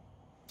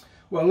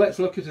 Well, let's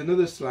look at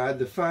another slide,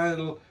 the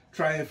final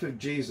triumph of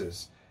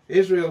Jesus.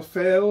 Israel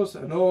fails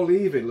and all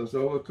evil is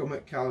overcome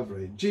at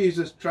Calvary.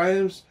 Jesus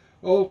triumphs,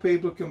 all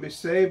people can be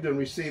saved and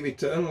receive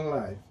eternal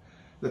life.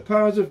 The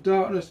powers of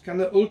darkness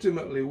cannot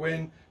ultimately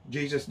win,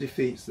 Jesus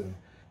defeats them.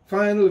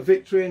 Final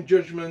victory and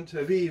judgment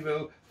of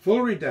evil,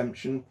 full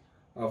redemption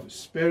of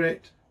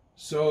spirit,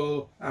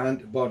 soul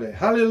and body.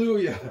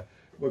 Hallelujah!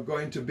 We're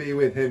going to be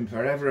with him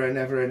forever and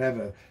ever and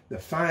ever. The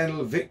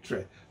final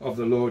victory of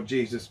the Lord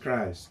Jesus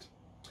Christ.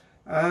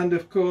 And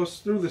of course,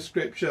 through the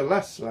scripture,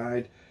 last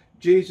slide,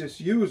 Jesus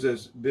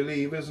uses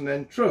believers and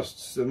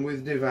entrusts them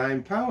with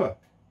divine power.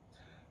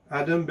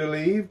 Adam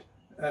believed,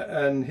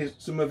 and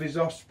some of his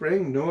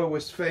offspring. Noah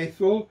was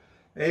faithful.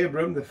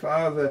 Abram, the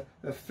father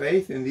of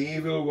faith in the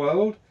evil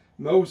world.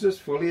 Moses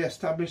fully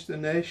established the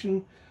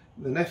nation.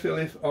 The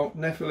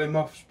Nephilim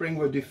offspring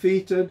were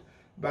defeated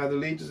by the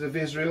leaders of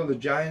Israel, the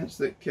giants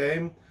that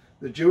came.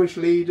 The Jewish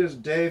leaders,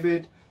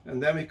 David,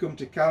 and then we come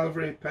to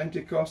Calvary,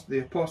 Pentecost, the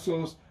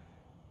apostles,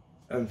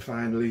 and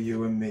finally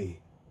you and me.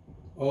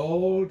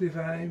 All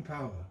divine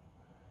power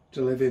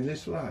to live in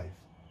this life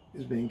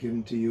is being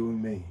given to you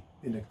and me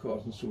in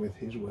accordance with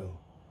his will.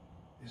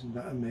 Isn't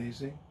that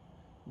amazing?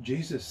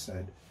 Jesus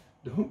said,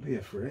 don't be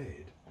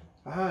afraid.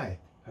 I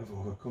have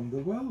overcome the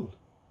world.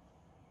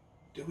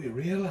 Do we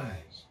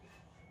realize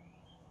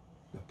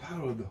the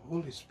power of the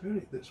Holy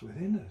Spirit that's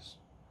within us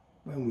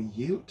when we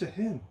yield to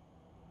him?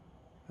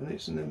 And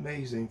it's an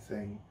amazing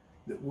thing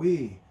that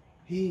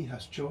he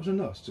has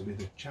chosen us to be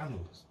the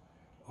channels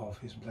of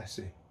his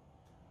blessing.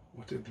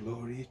 What a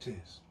glory it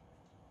is.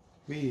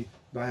 We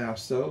by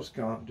ourselves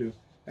can't do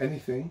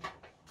anything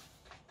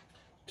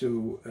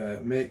to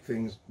make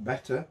things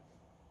better.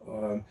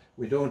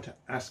 We don't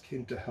ask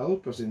him to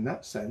help us in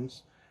that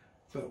sense,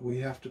 but we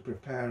have to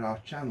prepare our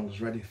channels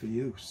ready for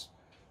use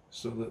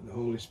so that the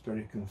Holy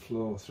Spirit can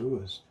flow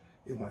through us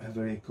in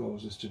whatever he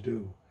calls us to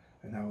do,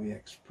 and how he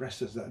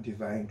expresses that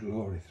divine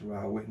glory through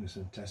our witness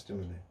and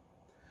testimony.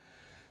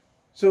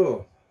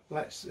 So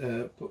let's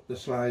put the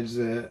slides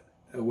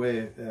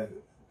away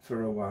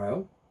for a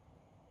while,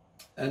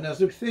 and as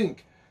we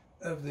think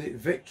of the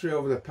victory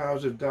over the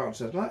powers of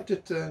darkness, I'd like to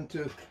turn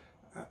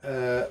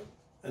to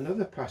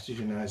another passage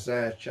in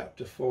Isaiah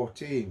chapter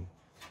 14,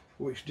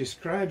 which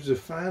describes the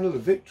final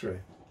victory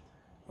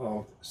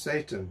of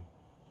Satan.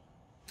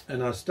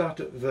 And I'll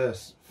start at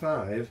verse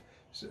 5,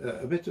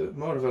 a bit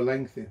more of a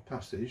lengthy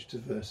passage, to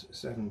verse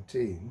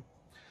 17.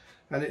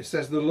 And it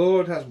says, the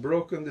Lord has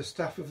broken the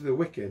staff of the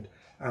wicked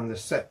and the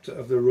scepter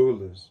of the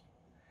rulers.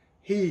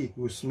 He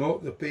who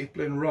smote the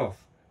people in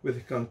wrath with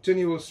a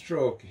continual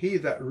stroke, he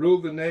that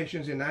ruled the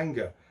nations in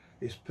anger,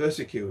 is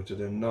persecuted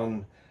and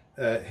none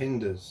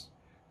hinders.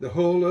 The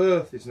whole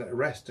earth is at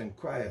rest and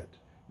quiet.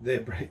 They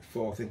break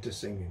forth into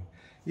singing.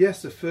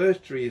 Yes, the fir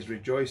trees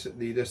rejoice at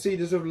thee, the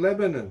cedars of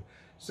Lebanon,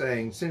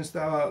 saying, since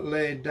thou art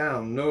laid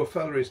down, no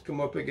fellow is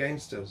come up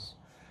against us.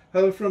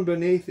 Hell from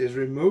beneath is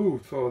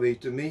removed for thee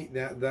to meet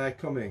thy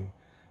coming.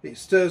 It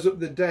stirs up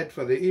the dead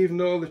for thee, even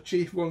all the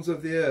chief ones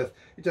of the earth.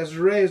 It has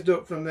raised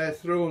up from their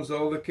thrones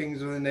all the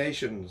kings of the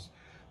nations.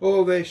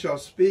 All they shall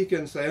speak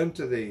and say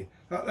unto thee,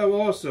 art thou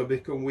also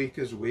become weak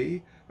as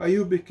we? Are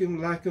you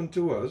become like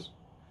unto us?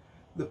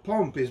 The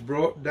pomp is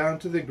brought down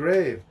to the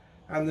grave,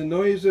 and the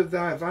noise of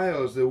thy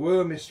vials, the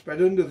worm is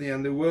spread under thee,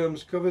 and the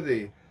worms cover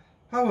thee.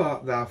 How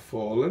art thou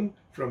fallen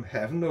from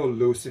heaven, O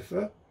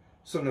Lucifer,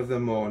 son of the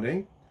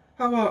morning?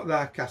 How art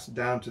thou cast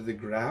down to the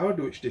ground,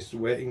 which didst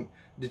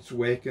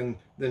waken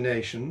the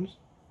nations?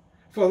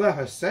 For thou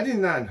hast said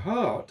in thine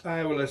heart,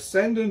 I will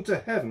ascend unto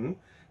heaven,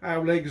 I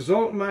will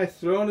exalt my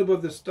throne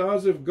above the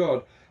stars of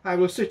God. I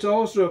will sit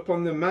also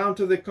upon the mount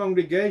of the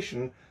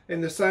congregation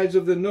in the sides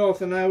of the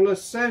north, and I will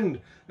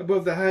ascend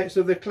above the heights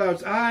of the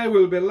clouds. I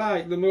will be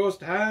like the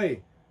Most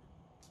High.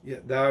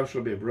 Yet thou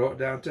shalt be brought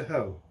down to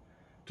hell,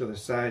 to the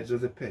sides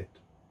of the pit.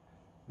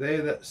 They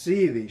that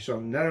see thee shall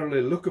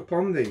narrowly look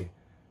upon thee,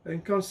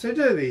 and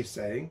consider thee,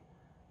 saying,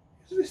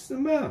 is this the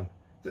man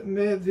that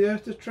made the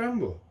earth to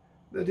tremble,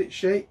 that it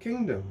shake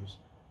kingdoms,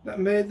 that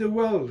made the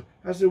world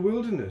as a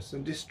wilderness,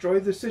 and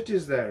destroyed the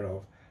cities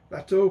thereof,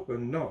 that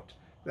opened not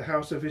the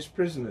house of his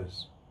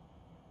prisoners?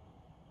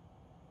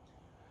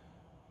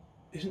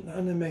 Isn't that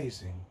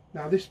amazing?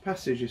 Now this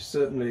passage is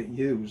certainly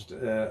used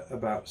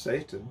about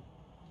Satan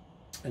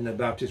and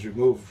about his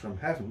removal from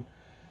heaven,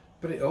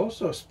 but it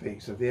also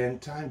speaks of the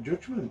end time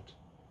judgment.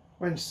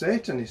 When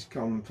Satan is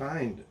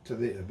confined to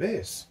the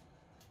abyss,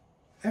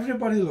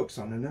 everybody looks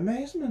on in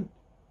amazement.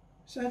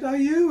 Said, are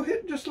you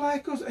hit just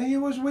like us? Are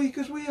you as weak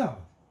as we are?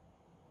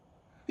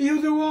 Are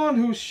you the one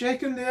who's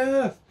shaken the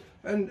earth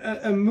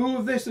and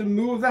moved this and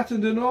moved that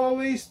and done all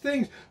these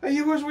things? Are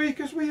you as weak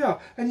as we are?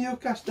 And you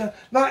cast down.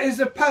 That is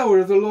the power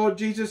of the Lord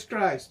Jesus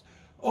Christ.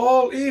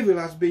 All evil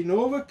has been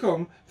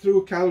overcome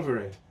through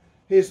Calvary.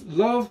 His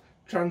love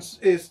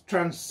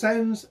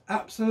transcends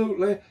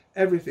absolutely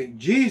everything.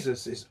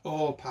 Jesus is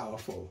all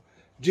powerful.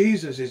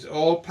 Jesus is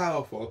all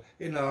powerful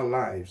in our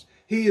lives.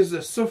 He is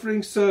the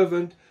suffering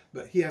servant,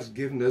 but he has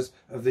given us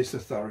of this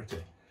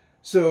authority.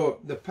 So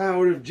the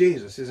power of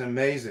Jesus is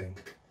amazing.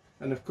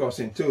 And of course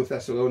in 2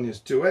 Thessalonians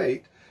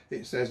 2:8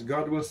 it says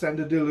God will send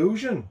a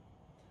delusion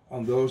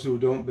on those who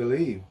don't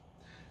believe.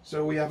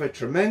 So we have a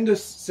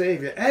tremendous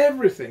Saviour,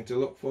 everything to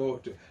look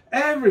forward to,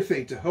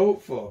 everything to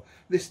hope for.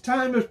 This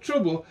time of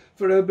trouble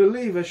for a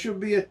believer should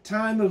be a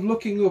time of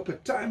looking up, a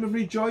time of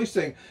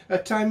rejoicing, a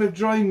time of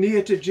drawing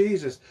near to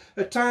Jesus,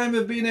 a time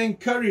of being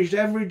encouraged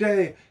every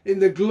day in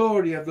the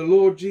glory of the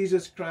Lord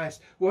Jesus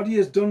Christ, what he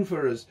has done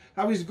for us,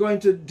 how he's going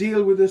to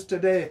deal with us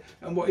today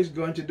and what he's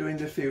going to do in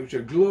the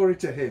future. Glory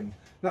to him.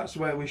 That's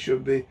where we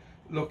should be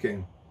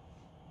looking.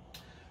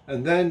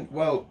 And then,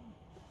 well,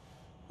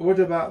 what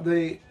about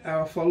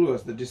our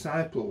followers, the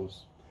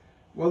disciples?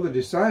 Well, the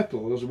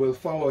disciples will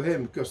follow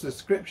him because the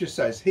scripture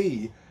says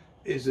he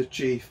is the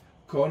chief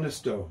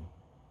cornerstone.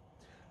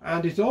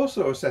 And it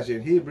also says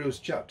in Hebrews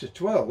chapter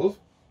 12,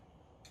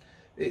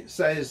 it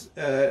says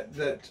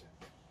that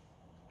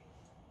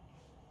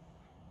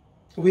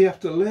we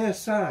have to lay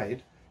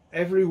aside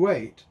every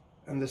weight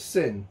and the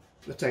sin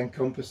that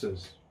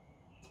encompasses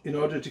in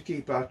order to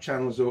keep our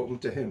channels open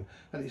to him.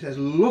 And it says,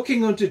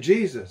 looking unto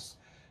Jesus,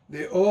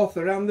 the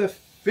author and the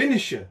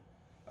finisher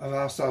of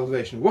our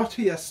salvation. What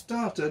he has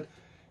started,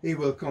 he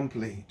will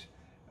complete,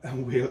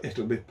 and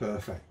it'll be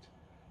perfect.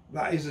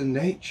 That is the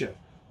nature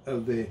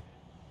of the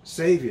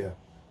Saviour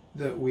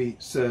that we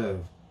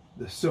serve,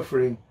 the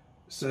suffering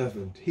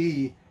servant.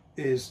 He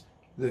is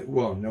the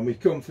one. And we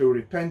come through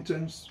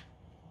repentance,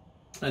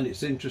 and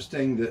it's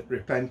interesting that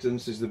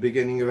repentance is the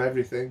beginning of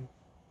everything.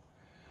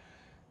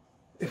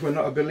 If we're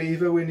not a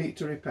believer, we need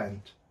to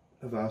repent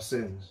of our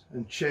sins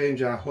and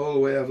change our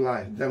whole way of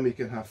life. Then we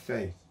can have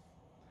faith.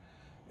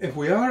 If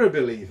we are a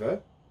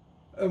believer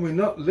and we're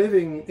not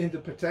living in the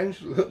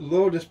potential that the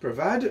Lord has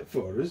provided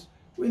for us,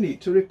 we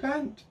need to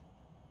repent.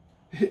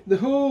 The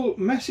whole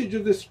message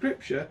of the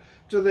scripture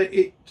to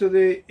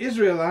the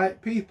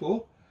Israelite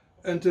people,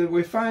 and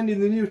we find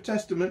in the New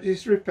Testament,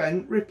 is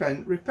repent,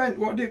 repent, repent.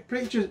 What did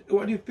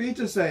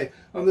Peter say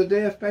on the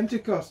day of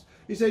Pentecost?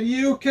 He said,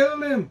 you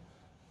killed him,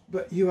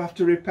 but you have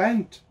to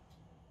repent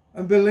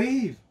and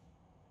believe.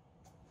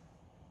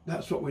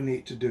 That's what we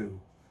need to do.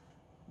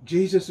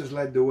 Jesus has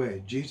led the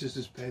way. Jesus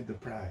has paid the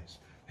price.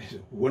 He's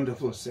a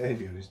wonderful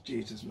Saviour. Is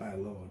Jesus my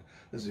Lord,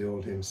 as the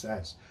old hymn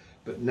says.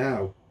 But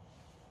now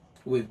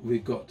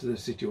we've got to the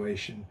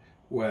situation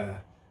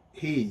where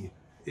he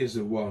is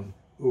the one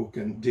who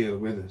can deal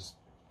with us.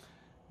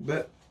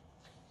 But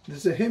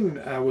there's a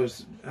hymn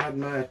I had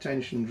my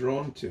attention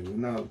drawn to,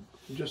 and I'll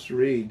just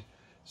read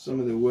some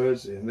of the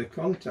words in the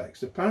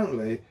context.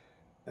 Apparently,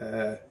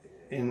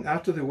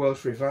 after the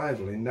Welsh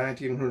revival in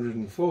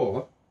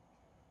 1904,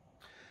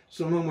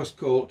 someone was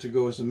called to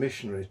go as a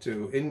missionary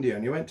to India,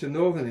 and he went to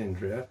northern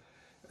India,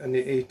 and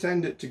he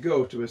tended to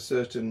go to a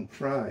certain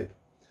tribe,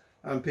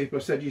 and people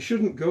said, you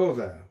shouldn't go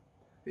there,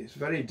 it's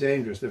very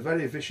dangerous, they're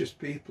very vicious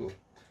people,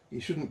 you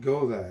shouldn't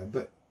go there.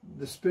 But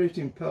the Spirit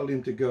impelled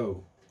him to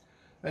go,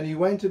 and he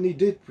went and he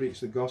did preach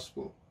the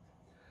gospel,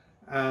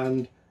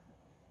 and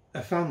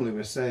a family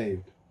was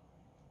saved.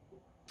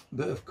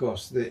 But of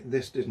course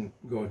this didn't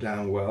go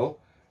down well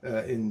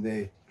in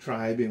the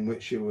tribe in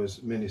which he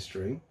was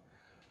ministering.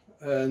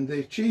 And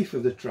the chief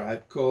of the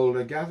tribe called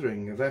a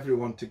gathering of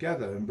everyone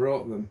together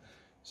and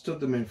stood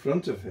them in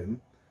front of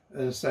him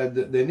and said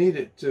that they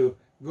needed to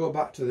go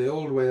back to the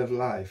old way of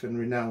life and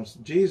renounce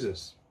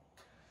Jesus.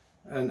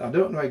 And I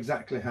don't know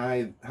exactly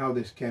how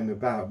this came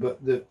about,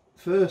 but the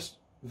first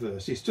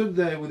verse, he stood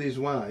there with his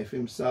wife,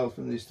 himself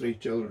and his 3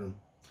 children.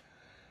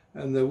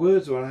 And the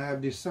words were, I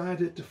have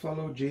decided to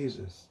follow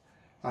Jesus.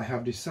 I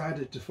have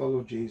decided to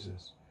follow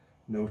Jesus.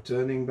 No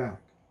turning back.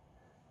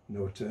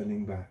 No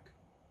turning back.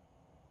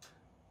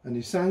 And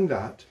he sang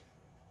that,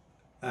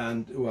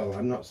 and, well,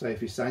 I'm not saying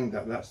if he sang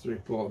that, that's the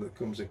report that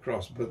comes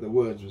across, but the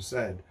words were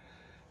said.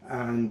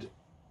 And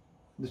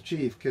the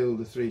chief killed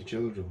the 3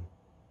 children.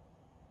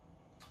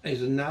 He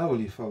said, now will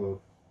you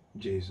follow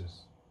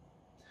Jesus?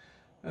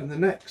 And the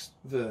next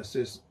verse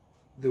is,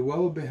 the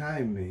world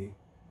behind me,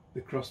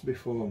 the cross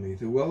before me,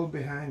 the world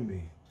behind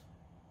me,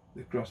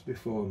 the cross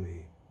before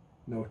me,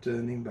 no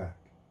turning back,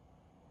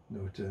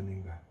 no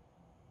turning back.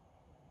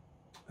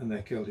 And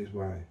they killed his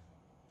wife.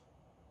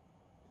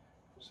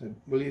 Said,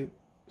 will you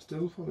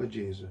still follow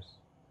Jesus?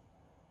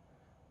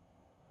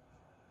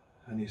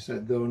 And he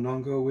said, though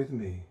none go with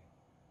me,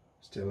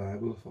 still I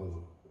will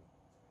follow.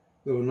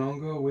 Though none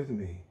go with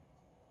me,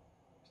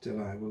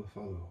 still I will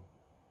follow.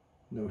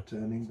 No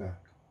turning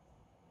back,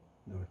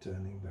 no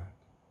turning back.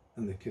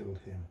 And they killed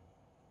him.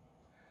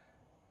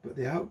 But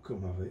the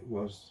outcome of it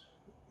was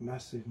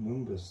massive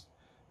numbers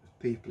of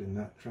people in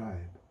that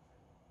tribe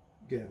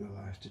gave their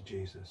lives to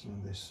Jesus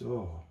when they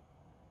saw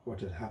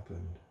what had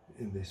happened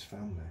in this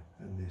family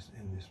and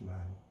in this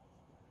man.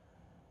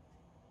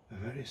 A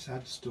very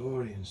sad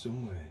story in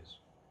some ways,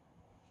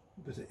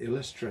 but it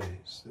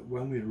illustrates that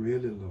when we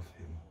really love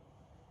him,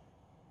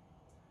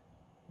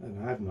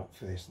 And I've not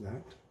faced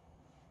that.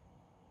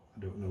 I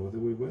don't know whether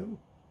we will.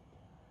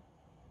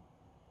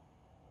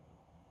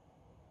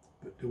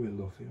 But do we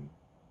love him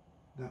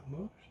that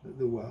much, that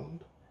the world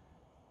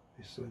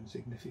is so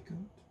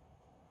insignificant,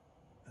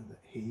 and that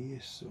he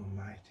is so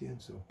mighty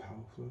and so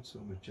powerful and so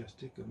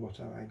majestic, and what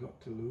have I got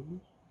to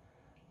lose?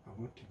 I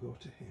want to go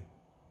to him.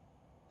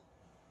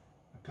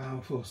 A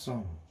powerful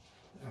song,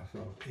 I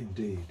thought,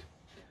 indeed.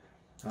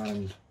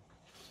 And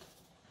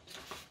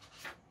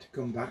to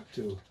come back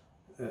to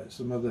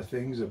some other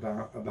things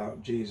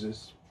about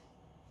Jesus,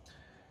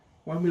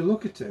 when we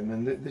look at him,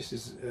 and this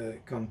is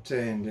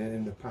contained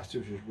in the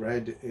passage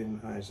read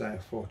in Isaiah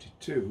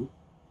 42,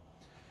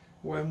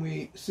 when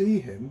we see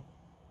him,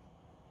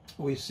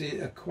 we see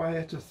a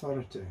quiet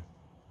authority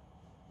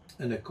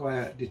and a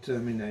quiet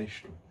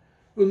determination,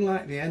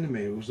 unlike the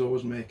enemy who's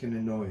always making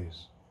a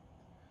noise.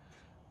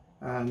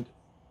 And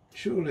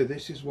surely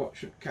this is what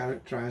should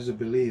characterize a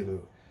believer.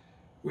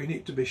 We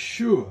need to be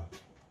sure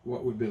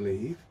what we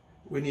believe.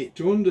 We need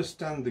to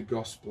understand the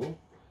gospel.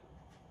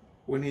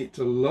 We need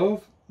to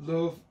love,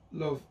 love,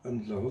 love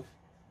and love.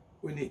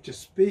 We need to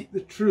speak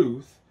the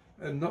truth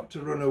and not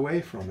to run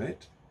away from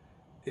it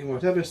in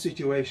whatever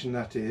situation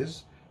that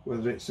is,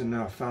 whether it's in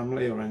our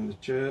family or in the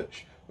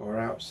church or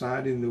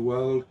outside in the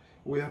world.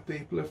 We are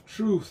people of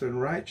truth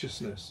and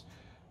righteousness,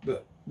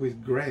 but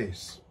with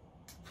grace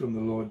from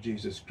the Lord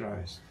Jesus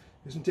Christ.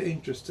 Isn't it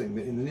interesting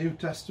that in the New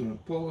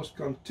Testament, Paul's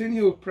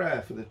continual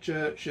prayer for the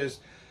church is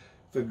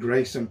for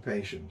grace and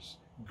patience,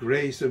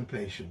 grace and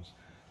patience.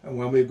 And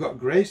when we've got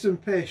grace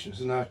and patience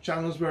and our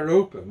channels were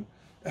open,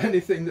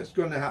 anything that's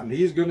going to happen,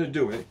 he's going to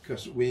do it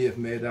because we have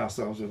made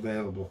ourselves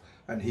available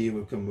and he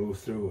can move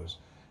through us.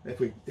 If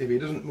he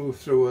doesn't move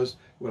through us,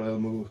 well, he'll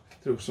move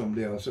through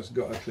somebody else that's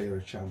got a clearer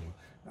channel.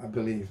 I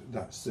believe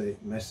that's the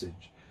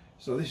message.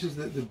 So this is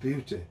the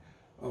beauty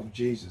of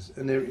Jesus.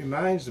 And it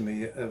reminds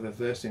me of a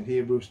verse in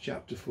Hebrews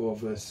chapter 4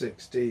 verse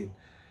 16.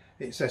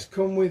 It says,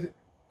 come with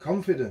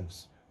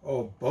confidence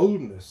or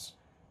boldness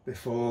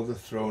before the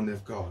throne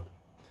of God.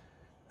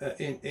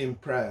 In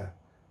prayer.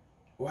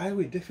 Why are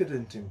we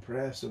diffident in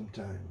prayer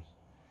sometimes?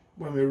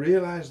 When we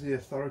realise the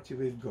authority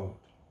we've got.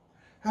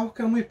 How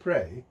can we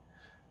pray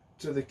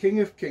to the King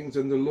of Kings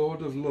and the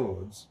Lord of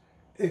Lords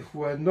if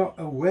we're not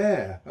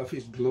aware of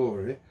his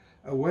glory,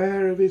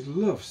 aware of his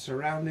love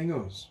surrounding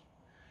us,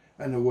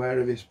 and aware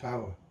of his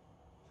power?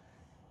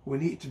 We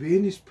need to be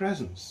in his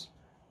presence,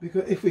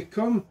 because if we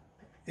come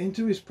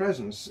into his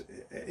presence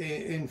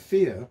in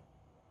fear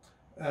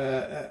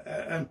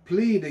and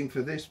pleading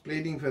for this,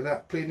 pleading for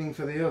that, pleading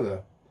for the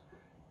other,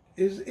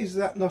 is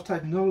that not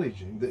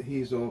acknowledging that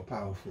he's all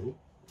powerful?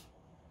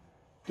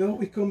 Don't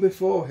we come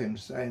before him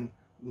saying,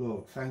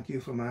 Lord, thank you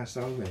for my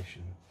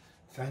salvation.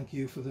 Thank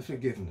you for the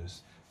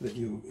forgiveness that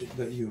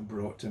you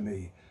brought to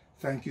me.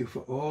 Thank you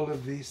for all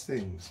of these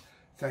things.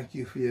 Thank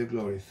you for your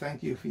glory.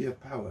 Thank you for your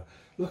power.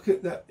 Look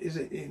at that, is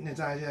it in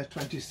Isaiah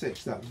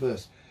 26, that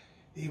verse?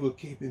 He will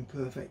keep in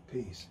perfect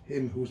peace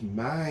him whose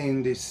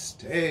mind is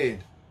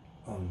stayed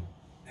on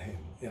him,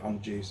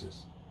 on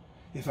Jesus.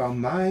 If our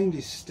mind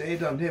is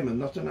stayed on him and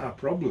not on our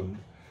problem,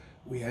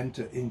 we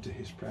enter into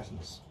his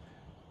presence.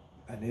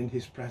 And in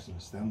his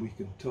presence, then we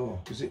can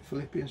talk. Is it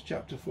Philippians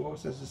chapter 4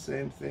 says the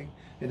same thing?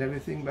 In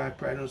everything by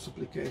prayer and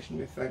supplication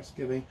with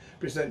thanksgiving,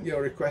 present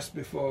your requests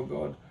before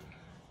God,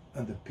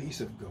 and the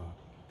peace of God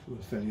will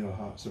fill your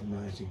hearts and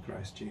minds in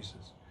Christ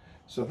Jesus.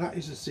 So that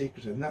is the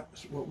secret, and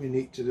that's what we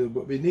need to do.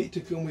 But we need to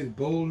come with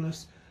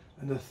boldness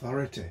and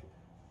authority,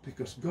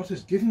 because God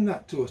has given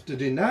that to us. To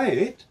deny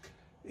it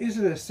is,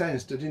 in a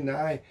sense, to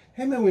deny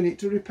him, and we need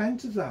to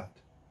repent of that.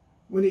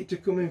 We need to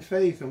come in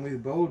faith and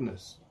with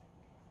boldness.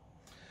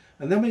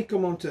 And then we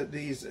come on to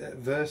these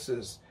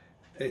verses.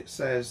 It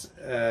says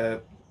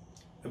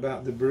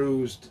about the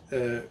bruised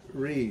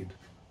reed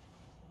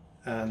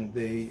and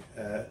the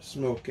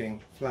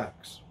smoking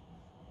flax.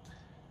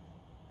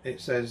 It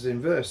says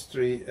in verse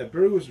 3, a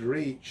bruised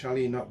reed shall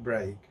he not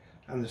break,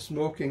 and the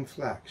smoking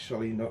flax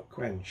shall he not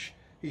quench.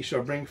 He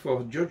shall bring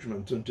forth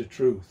judgment unto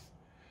truth.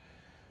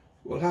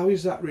 Well, how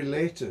is that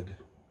related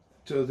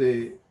to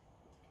the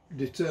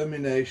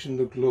determination,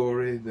 the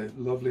glory, the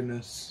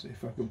loveliness,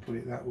 if I can put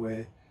it that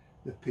way,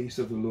 the peace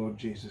of the Lord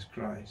Jesus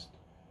Christ?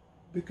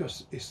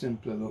 Because he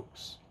simply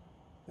looks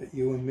at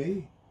you and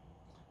me.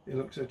 He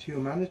looks at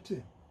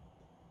humanity.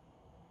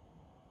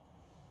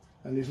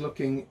 And he's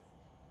looking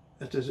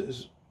at us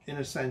as, in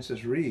a sense,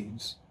 as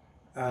reeds,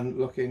 and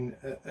looking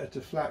at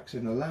a flax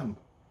in a lamp.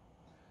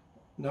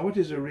 Now what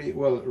is a reed?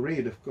 Well, a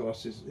reed, of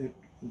course, is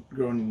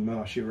grown in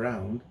marshy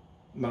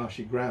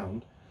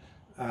ground,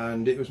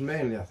 and it was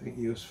mainly, I think,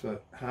 used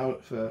for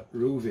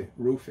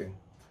roofing.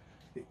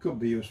 It could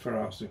be used for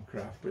arts and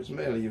craft, but it's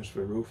mainly used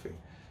for roofing.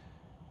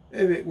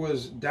 If it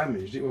was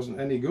damaged, it wasn't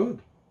any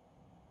good,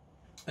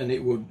 and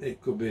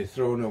it could be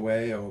thrown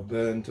away or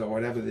burnt or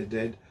whatever they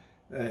did.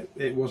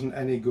 It wasn't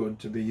any good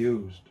to be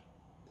used.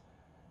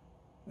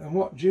 And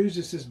what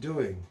Jesus is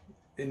doing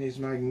in his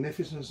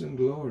magnificence and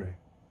glory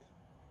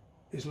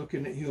is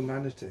looking at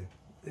humanity,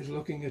 is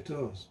looking at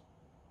us,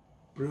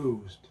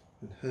 bruised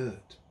and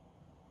hurt.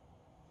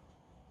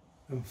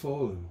 and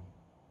fallen.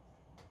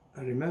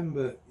 I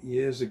remember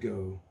years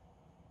ago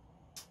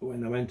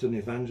when I went on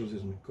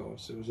evangelism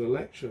course, there was a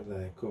lecturer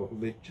there called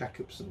Vic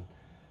Jacobson.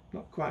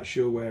 Not quite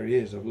sure where he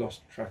is, I've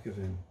lost track of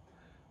him.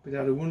 But he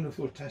had a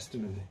wonderful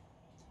testimony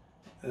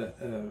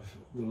of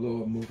the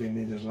Lord moving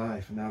in his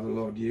life and how the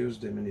Lord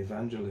used him in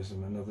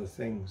evangelism and other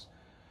things.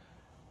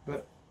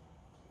 But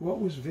what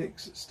was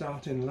Vic's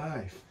start in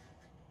life?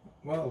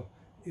 Well,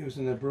 he was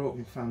in a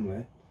broken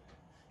family.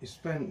 He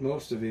spent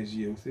most of his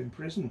youth in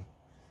prison.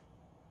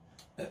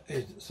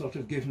 He'd sort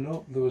of given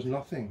up, there was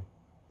nothing.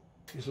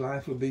 His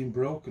life had been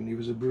broken, he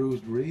was a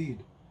bruised reed.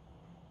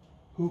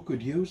 Who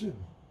could use him?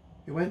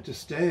 He went to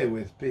stay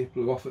with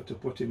people who offered to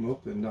put him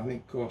up and I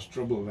think caused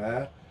trouble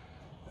there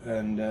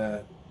and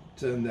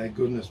turned their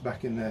goodness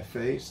back in their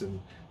face,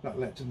 and that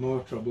led to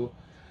more trouble.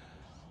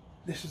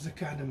 This is the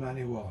kind of man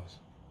he was.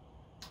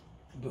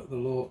 But the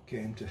Lord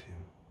came to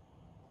him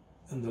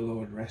and the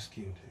Lord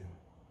rescued him.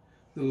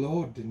 The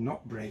Lord did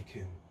not break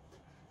him.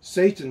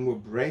 Satan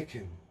would break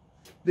him.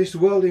 This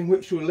world in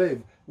which we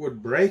live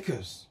would break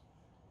us.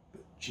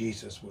 But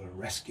Jesus will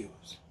rescue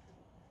us.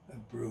 A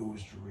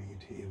bruised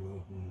reed he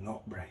will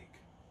not break.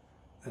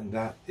 And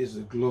that is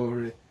the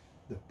glory,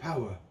 the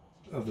power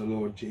of the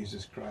Lord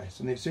Jesus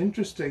Christ. And it's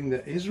interesting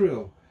that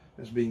Israel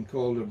has been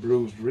called a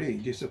bruised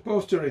reed. You're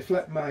supposed to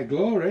reflect my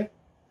glory,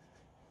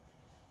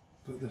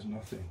 but there's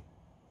nothing.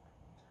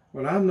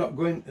 Well, I'm not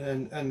going,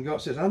 and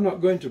God says, I'm not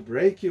going to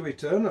break you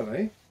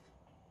eternally.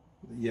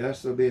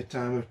 Yes, there'll be a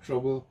time of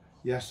trouble.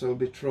 Yes, there'll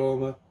be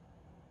trauma.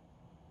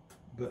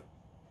 But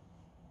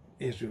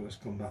Israel has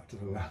come back to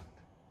the land.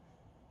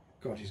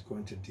 God is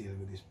going to deal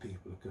with his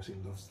people because he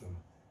loves them.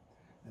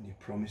 And he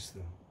promised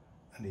them.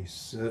 And he's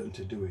certain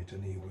to do it,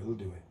 and he will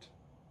do it.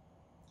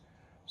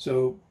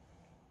 So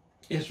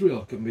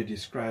Israel can be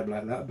described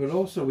like that, but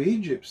also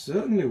Egypt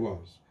certainly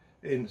was.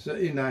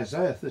 In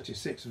Isaiah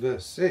 36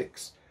 verse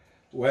 6,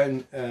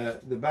 when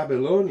the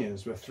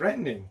Babylonians were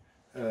threatening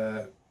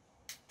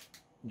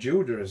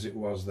Judah as it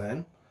was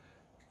then,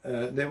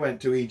 they went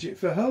to Egypt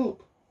for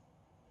help.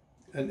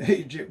 And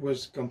Egypt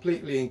was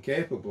completely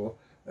incapable,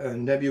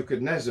 and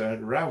Nebuchadnezzar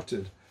had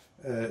routed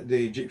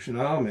the Egyptian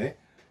army.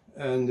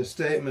 And the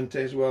statement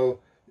is, well,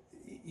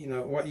 you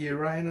know, what are you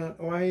relying on?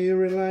 Why are you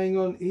relying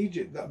on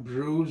Egypt? That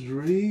bruised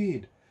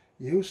reed.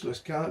 Useless,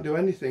 can't do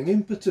anything,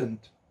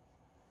 impotent.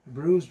 A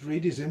bruised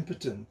reed is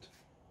impotent.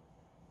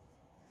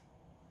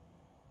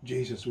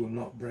 Jesus will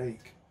not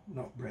break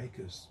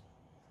us.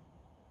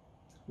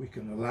 We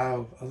can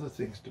allow other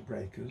things to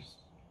break us.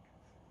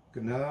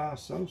 We can allow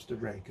ourselves to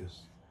break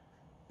us.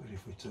 But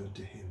if we turn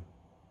to him,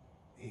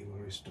 he will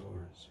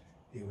restore us.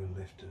 He will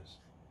lift us.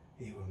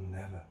 He will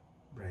never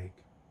break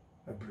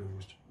a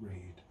bruised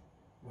reed.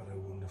 What a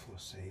wonderful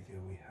Saviour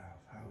we have.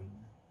 How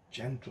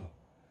gentle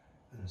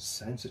and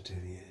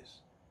sensitive he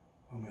is.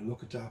 When we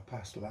look at our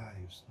past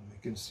lives and we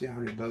can see our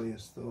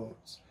rebellious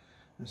thoughts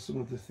and some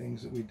of the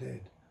things that we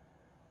did.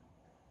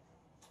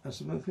 And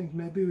some of the things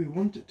maybe we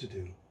wanted to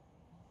do.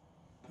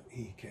 But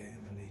he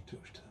came and he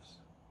touched us.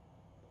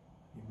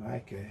 In my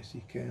case,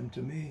 he came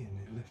to me and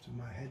he lifted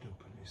my head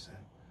up and he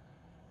said,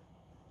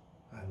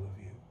 I love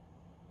you.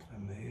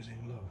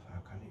 Amazing love. How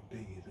can it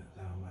be that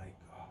thou, my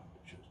God,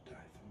 shouldst die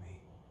for me?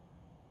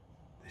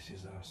 This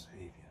is our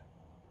Saviour.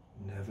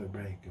 Never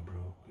break a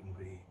broken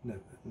reed.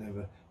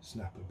 Never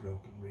snap a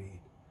broken reed.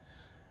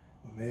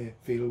 We may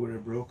feel we're a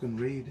broken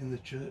reed in the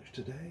church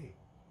today.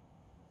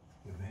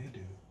 We may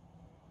do.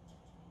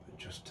 But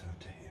just turn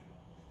to him.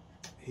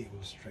 He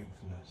will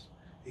strengthen us.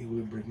 He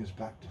will bring us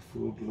back to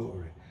full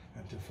glory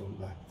and to full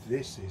life.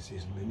 This is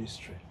his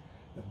ministry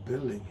of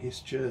building his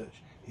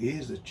church. He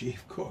is the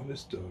chief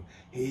cornerstone.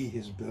 He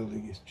is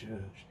building his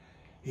church.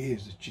 He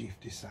is the chief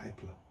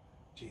discipler,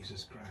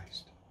 Jesus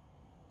Christ.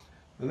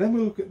 And then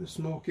we look at the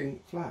smoking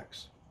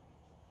flax.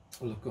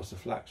 Well, of course, the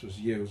flax was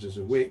used as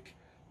a wick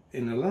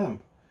in a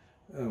lamp.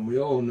 And we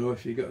all know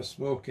if you got a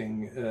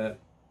smoking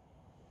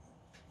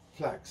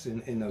flax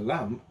in a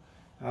lamp,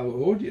 how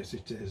odious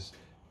it is.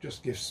 It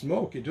just gives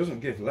smoke, it doesn't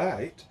give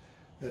light.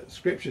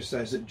 Scripture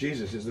says that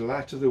Jesus is the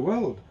light of the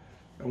world.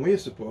 And we are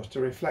supposed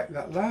to reflect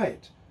that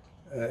light.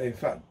 In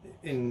fact,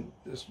 in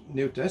the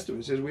New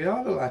Testament it says we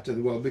are the light of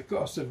the world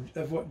because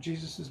of what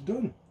Jesus has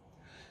done.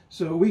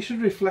 So we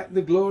should reflect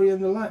the glory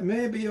and the light.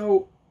 Maybe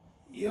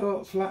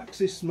your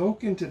flax is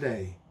smoking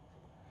today.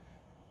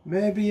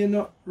 Maybe you're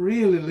not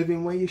really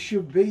living where you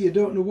should be. You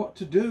don't know what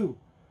to do.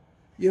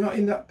 You're not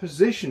in that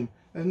position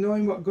of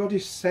knowing what God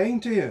is saying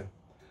to you.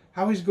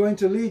 How he's going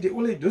to lead it.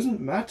 Well, it doesn't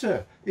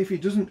matter if he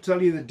doesn't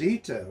tell you the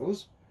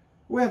details.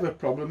 We have a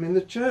problem in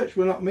the church.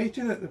 We're not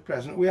meeting at the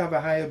present. We have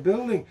a higher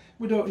building.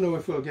 We don't know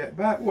if we'll get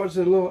back. What's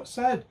the Lord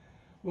said?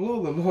 Well,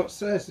 all the Lord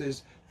says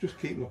is, just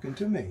keep looking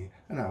to me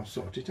and I'll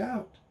sort it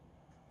out.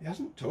 He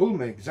hasn't told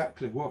me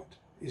exactly what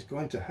is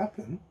going to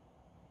happen.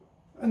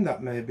 And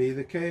that may be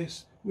the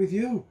case with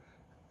you.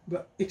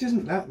 But it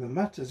isn't that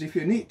matters. If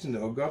you need to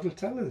know, God will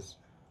tell us.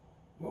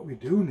 What we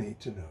do need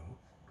to know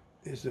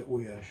is that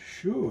we are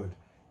assured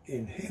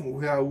in him.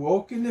 We are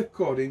walking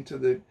according to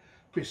the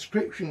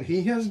prescription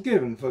he has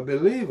given for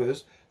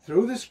believers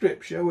through the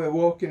scripture, we're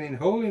walking in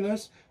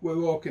holiness, we're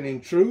walking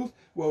in truth,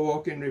 we're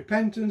walking in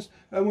repentance,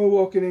 and we're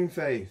walking in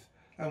faith,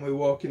 and we're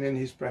walking in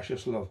his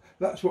precious love.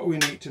 That's what we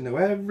need to know,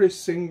 every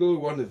single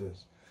one of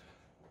us.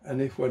 And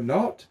if we're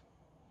not,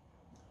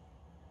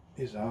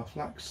 is our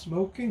flax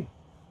smoking?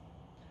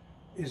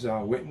 Is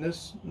our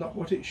witness not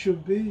what it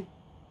should be?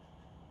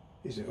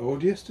 Is it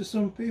odious to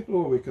some people?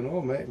 Oh, we can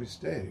all make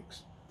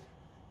mistakes.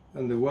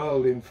 And the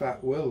world, in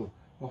fact, will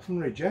often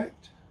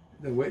reject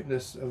the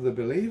witness of the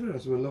believer,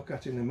 as we'll look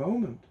at in a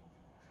moment.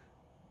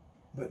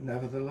 But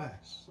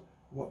nevertheless,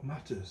 what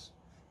matters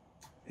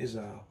is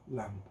our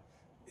lamp.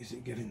 Is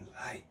it giving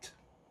light?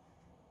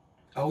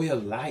 Are we a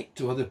light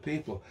to other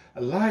people?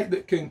 A light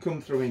that can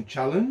come through in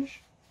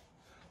challenge,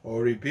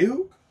 or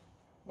rebuke,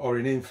 or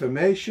in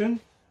information,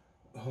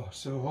 or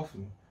so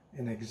often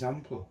in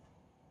example.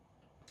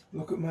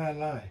 Look at my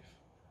life.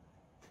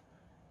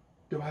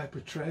 Do I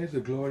portray the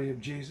glory of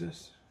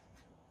Jesus?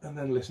 And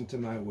then listen to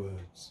my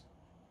words.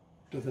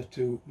 Do the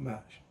two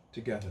match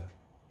together?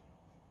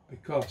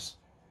 Because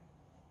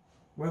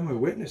when we're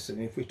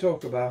witnessing, if we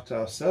talk about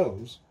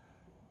ourselves,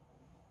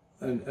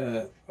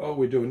 and all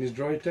we're doing is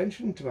draw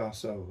attention to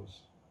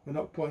ourselves. We're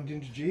not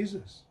pointing to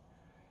Jesus.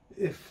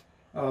 If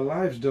our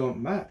lives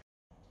don't match,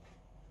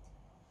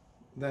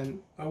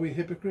 then are we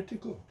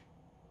hypocritical?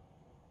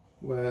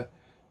 We're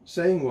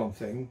saying one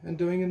thing and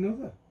doing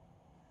another.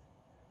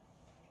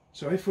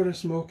 So if we're a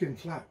smoking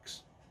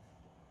flax,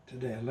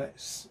 today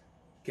let's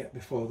get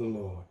before the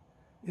Lord.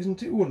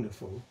 Isn't it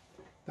wonderful?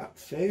 That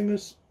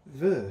famous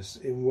verse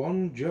in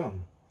 1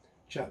 John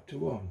chapter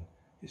 1.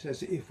 It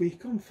says, if we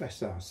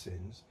confess our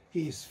sins,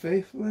 he is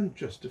faithful and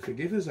just to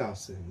forgive us our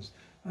sins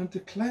and to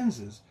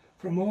cleanse us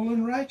from all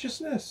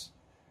unrighteousness.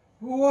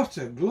 What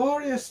a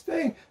glorious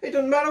thing. It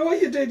doesn't matter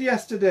what you did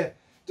yesterday.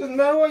 It doesn't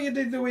matter what you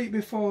did the week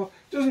before.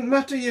 It doesn't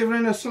matter you're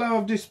in a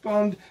slough of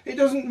despond. It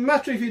doesn't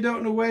matter if you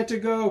don't know where to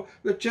go.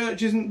 The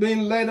church isn't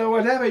being led or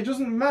whatever. It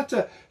doesn't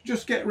matter.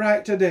 Just get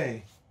right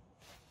today.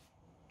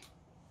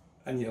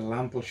 And your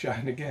lamp will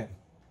shine again.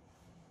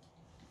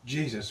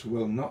 Jesus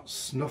will not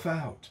snuff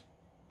out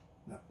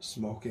that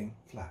smoking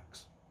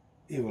flax.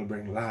 He will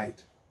bring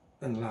light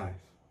and life.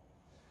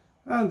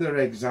 And there are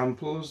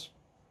examples.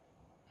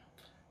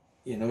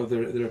 You know,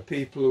 there are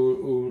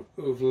people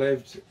who've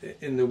lived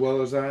in the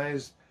world's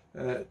eyes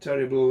a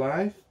terrible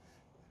life.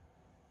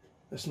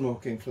 A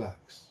smoking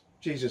flax.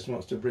 Jesus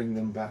wants to bring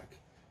them back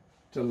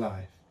to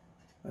life.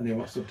 And he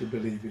wants them to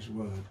believe his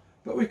word.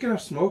 But we can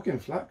have smoking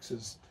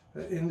flaxes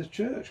in the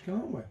church,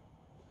 can't we?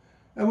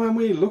 And when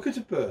we look at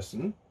a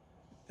person,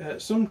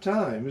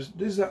 sometimes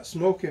does that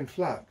smoking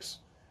flax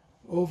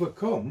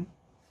overcome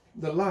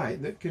the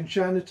light that can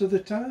shine at other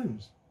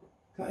times?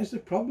 That is the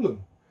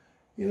problem.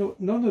 You know,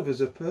 none of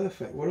us are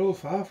perfect. We're all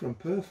far from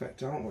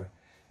perfect, aren't we?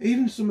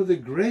 Even some of the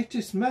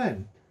greatest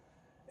men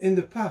in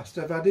the past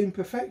have had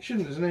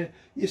imperfections. And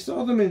you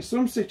saw them in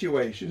some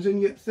situations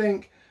and you'd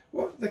think,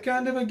 what the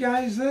kind of a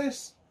guy is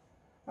this?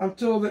 I'm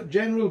told that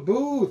General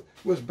Booth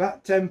was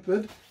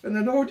bad-tempered and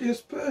an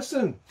odious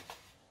person.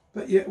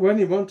 But yet when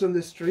he went on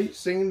the street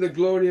singing the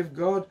glory of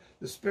God,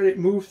 the Spirit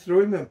moved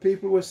through him and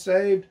people were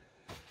saved.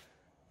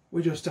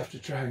 We just have to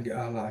try and get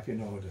our life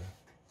in order.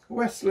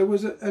 Wesley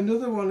was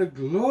another one, a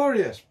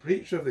glorious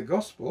preacher of the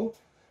gospel,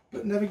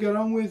 but never got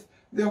on with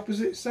the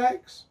opposite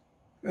sex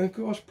and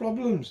caused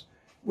problems.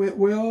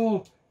 We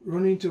all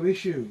run into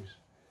issues,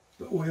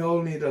 but we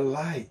all need a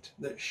light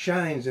that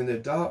shines in the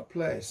dark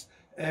place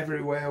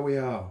everywhere we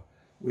are.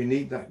 We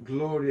need that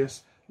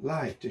glorious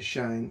light to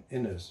shine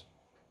in us.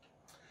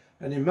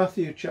 And in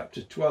Matthew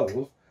chapter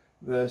 12,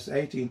 verse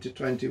 18 to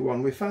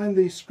 21, we find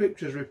these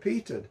scriptures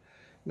repeated.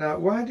 Now,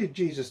 why did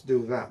Jesus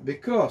do that?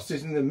 Because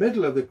he's in the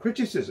middle of the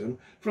criticism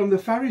from the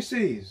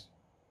Pharisees.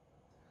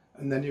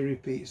 And then he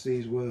repeats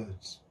these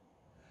words.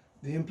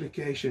 The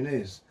implication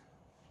is,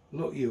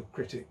 look, you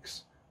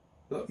critics,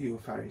 look, you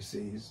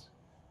Pharisees,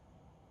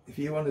 if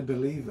you want to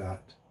believe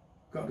that,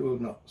 God will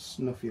not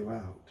snuff you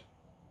out.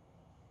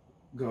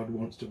 God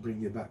wants to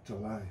bring you back to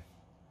life.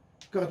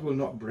 God will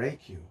not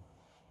break you.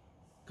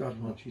 God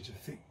wants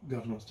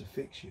to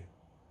fix you.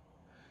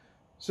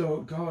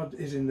 So God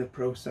is in the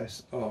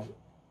process of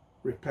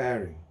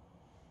repairing.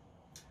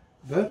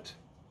 But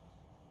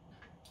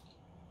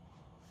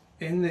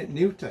in the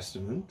New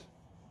Testament,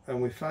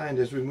 and we find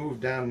as we move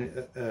down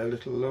a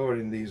little lower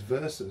in these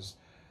verses,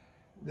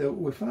 that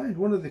we find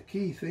one of the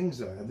key things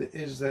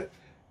there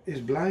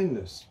is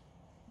blindness.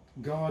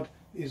 God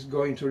is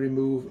going to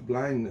remove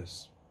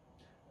blindness.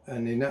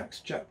 And in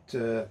Acts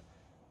chapter,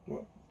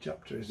 what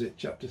chapter is it?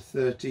 Chapter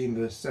 13,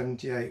 verse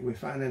 78, we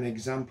find an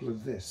example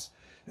of this.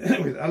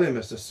 With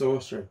Elymas, a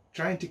sorcerer,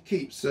 trying to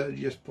keep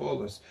Sergius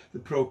Paulus, the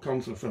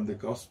proconsul, from the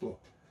gospel.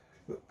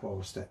 But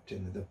Paul stepped in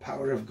and the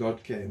power of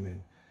God came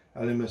in.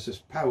 Elymas's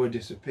power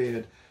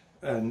disappeared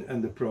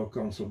and the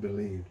proconsul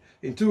believed.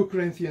 In 2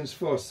 Corinthians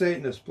 4,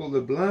 Satan has pulled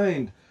the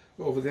blind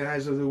over the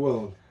eyes of the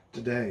world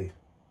today.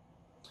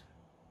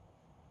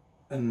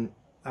 And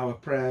our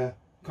prayer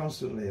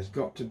constantly has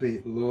got to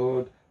be,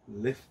 Lord,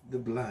 lift the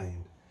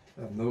blind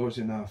of those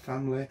in our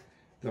family,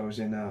 those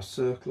in our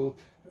circle,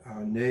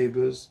 our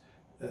neighbours,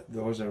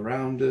 those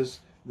around us,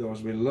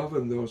 those we love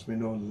and those we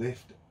know,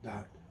 lift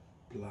that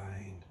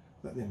blind,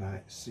 that they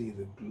might see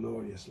the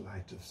glorious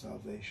light of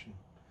salvation.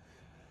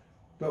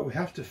 But we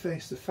have to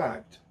face the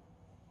fact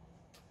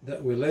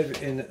that we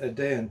live in a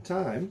day and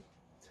time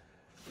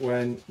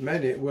when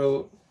many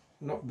will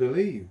not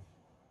believe.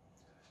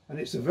 And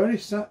it's a very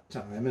sad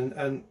time,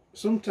 and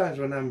sometimes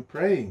when I'm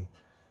praying,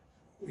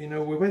 you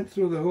know, we went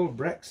through the whole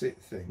Brexit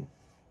thing,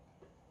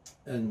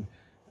 and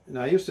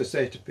I used to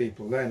say to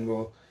people then,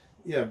 well,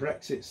 yeah,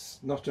 Brexit's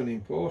not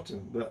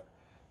unimportant, but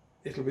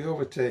it'll be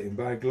overtaken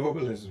by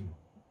globalism.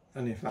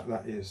 And in fact,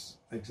 that is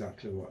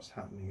exactly what's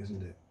happening,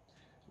 isn't it?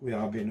 We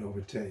are being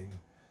overtaken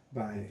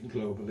by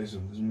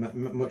globalism.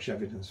 There's much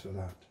evidence for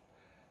that.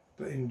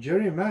 But in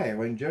Jeremiah,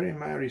 when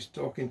Jeremiah is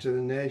talking to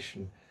the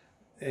nation,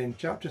 in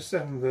chapter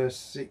 7, verse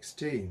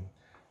 16,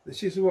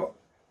 this is what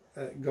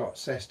God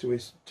says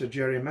to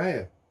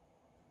Jeremiah.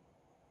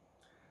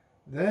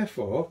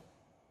 Therefore,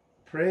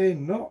 pray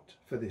not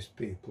for this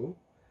people,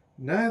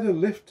 neither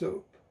lift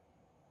up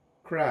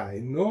cry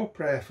nor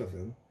prayer for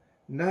them,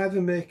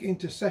 neither make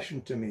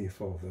intercession to me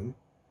for them,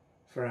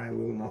 for I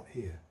will not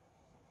hear.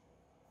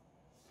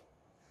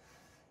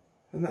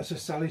 And that's a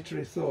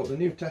salutary thought. The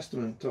New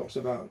Testament talks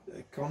about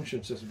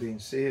conscience as being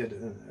seared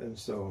and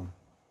so on.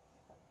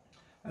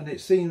 And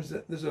it seems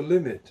that there's a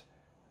limit.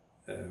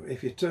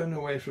 If you turn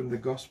away from the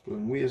gospel,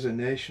 and we as a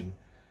nation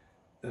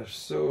have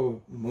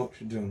so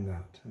much done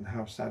that, and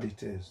how sad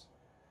it is.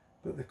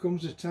 But there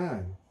comes a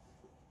time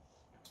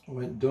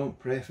when don't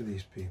pray for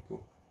these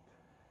people.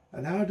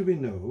 And how do we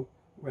know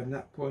when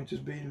that point has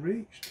been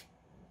reached?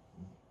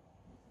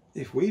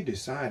 If we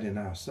decide in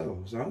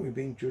ourselves, aren't we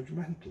being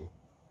judgmental?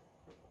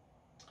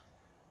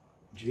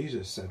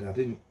 Jesus said, I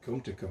didn't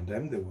come to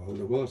condemn the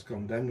world's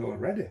condemned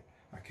already.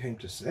 I came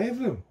to save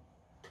them.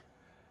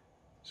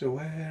 So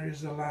where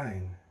is the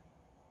line?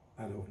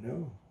 I don't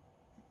know.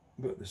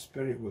 But the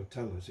Spirit will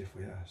tell us if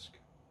we ask.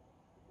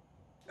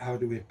 How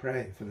do we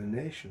pray for the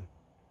nation?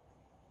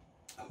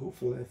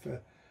 Hopefully for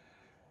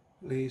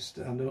at least,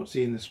 I don't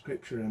see in the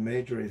scripture a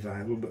major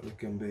revival, but there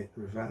can be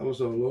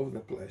revivals all over the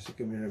place. There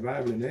can be a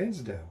revival in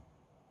Ainsdale.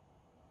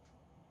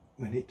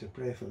 We need to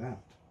pray for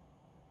that.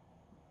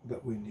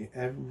 But we need,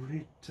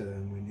 every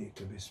turn we need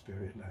to be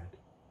Spirit-led,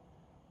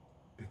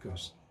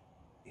 because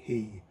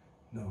He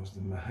knows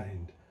the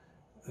mind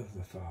of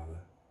the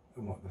Father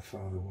and what the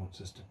Father wants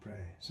us to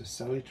pray. It's a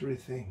salutary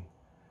thing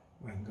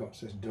when God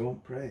says,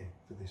 don't pray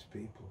for these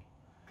people.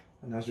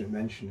 And as we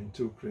mentioned in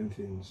 2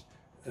 Corinthians,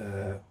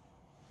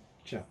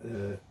 2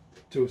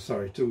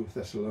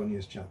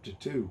 Thessalonians chapter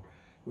 2,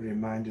 we're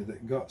reminded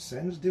that God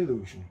sends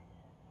delusion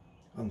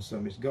on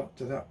some. It's got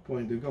to that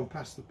point, they've gone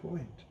past the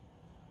point.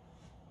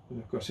 And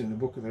of course in the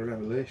book of the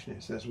Revelation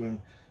it says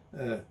when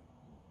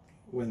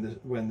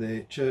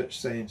the church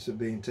saints are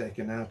being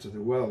taken out of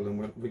the world,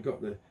 and we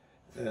got the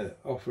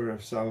offer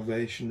of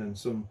salvation, and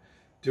some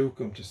do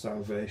come to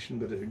salvation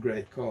but at a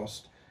great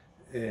cost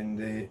in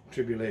the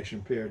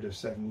tribulation period of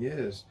 7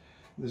 years.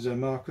 There's a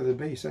mark of the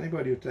beast.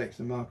 Anybody who takes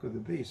the mark of the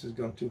beast has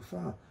gone too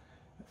far.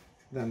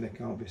 Then they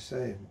can't be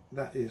saved.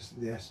 That is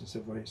the essence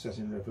of what it says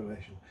in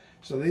Revelation.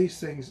 So these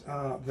things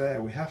are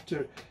there. We have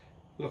to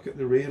look at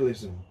the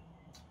realism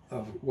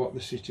of what the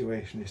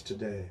situation is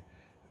today.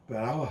 But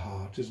our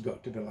heart has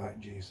got to be like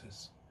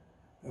Jesus.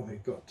 And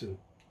we've got to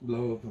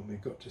love, and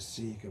we've got to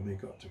seek, and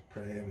we've got to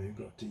pray, and we've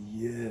got to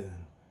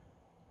yearn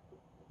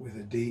with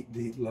a deep,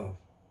 deep love.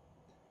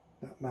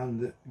 That man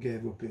that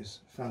gave up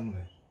his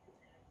family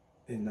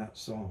in that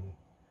song,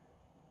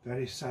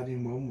 very sad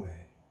in one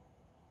way,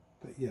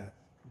 but yet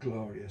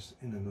glorious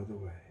in another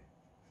way.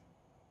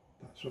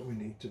 That's what we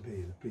need to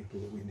be, the people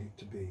that we need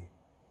to be.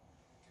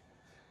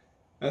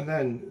 And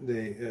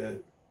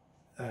then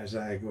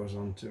Isaiah goes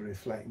on to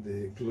reflect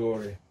the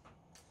glory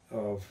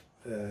of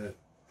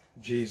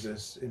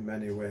Jesus in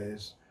many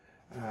ways,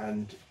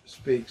 and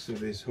speaks of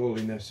his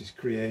holiness, his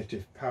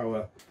creative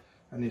power,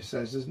 and he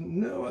says there's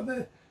no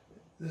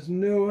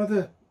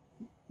other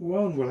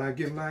one will I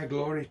give my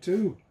glory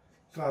to.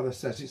 Father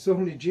says it's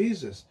only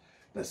Jesus.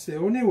 That's the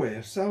only way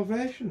of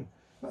salvation.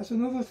 That's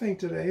another thing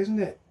today, isn't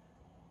it?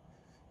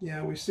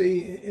 Yeah, we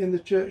see in the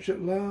church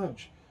at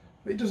large.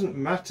 It doesn't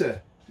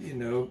matter, you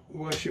know,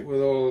 worship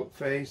with all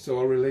faith,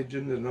 all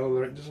religion and all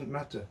that, it doesn't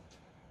matter.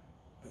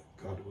 But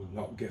God will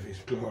not give his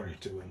glory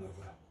to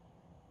another.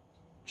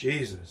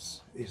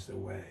 Jesus is the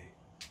way.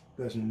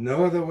 There's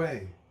no other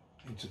way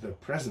into the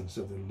presence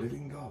of the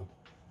living God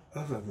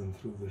other than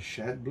through the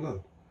shed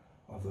blood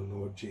of the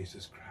Lord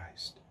Jesus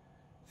Christ.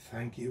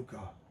 Thank you,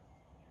 God,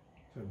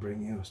 for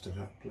bringing us to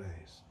that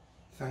place.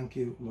 Thank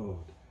you,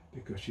 Lord,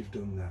 because you've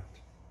done that.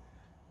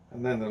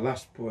 And then the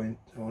last point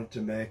I want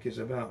to make is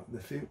about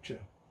the future.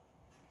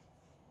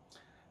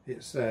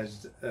 It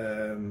says,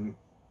 is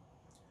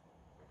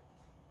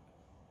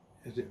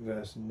it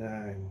verse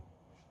 9?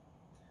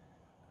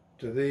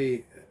 To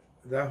thee,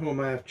 thou whom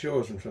I have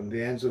chosen from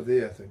the ends of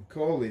the earth, and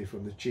called thee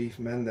from the chief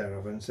men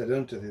thereof, and said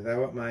unto thee,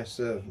 thou art my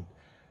servant,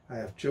 I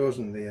have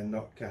chosen thee and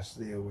not cast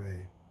thee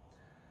away.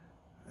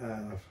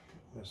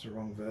 That's the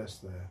wrong verse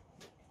there.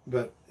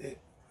 But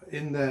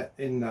in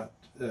that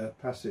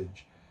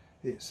passage,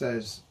 it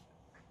says,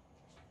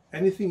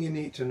 anything you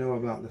need to know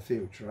about the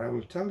future, I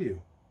will tell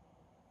you.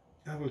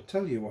 I will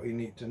tell you what you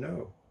need to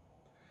know.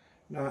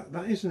 Now,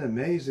 that is an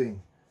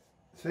amazing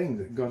thing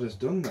that God has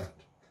done that.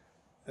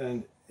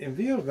 And in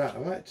view of that,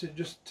 I'd like to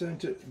just turn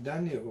to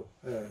Daniel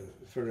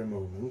for a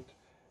moment,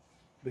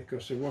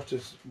 because of what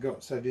has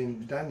got said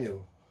in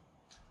Daniel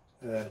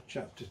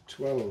chapter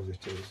 12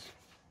 it is.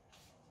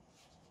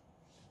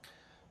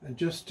 And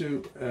just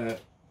to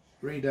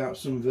read out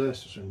some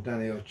verses from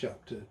Daniel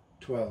chapter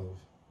 12.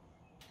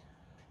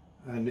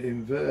 And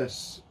in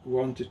verse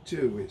 1 to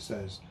 2 it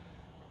says,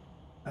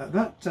 "At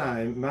that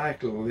time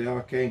Michael the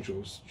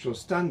archangel shall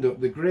stand up,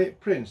 the great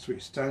prince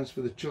which stands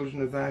for the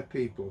children of thy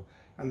people,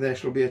 and there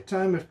shall be a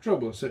time of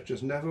trouble such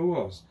as never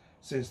was,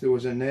 since there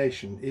was a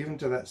nation, even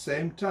to that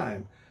same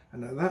time.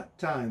 And at that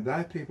time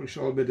thy people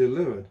shall be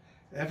delivered,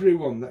 every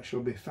one that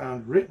shall be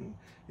found written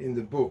in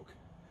the book."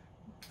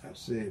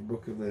 That's the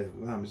book of the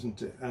Lamb,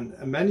 isn't it? "And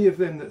many of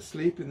them that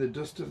sleep in the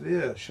dust of the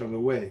earth shall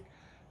awake,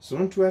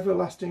 some to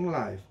everlasting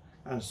life,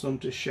 and some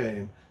to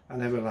shame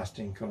and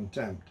everlasting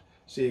contempt."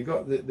 So you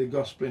got the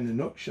gospel in a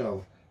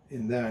nutshell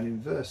in there. And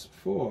in verse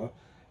 4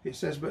 it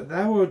says, "But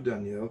thou, O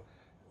Daniel,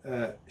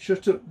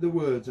 shut up the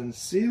words and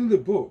seal the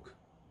book,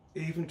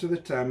 even to the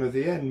time of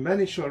the end.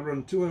 Many shall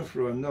run to and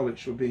fro, and knowledge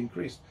shall be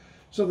increased."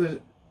 So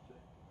the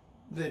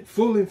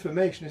full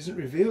information isn't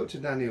revealed to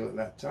Daniel at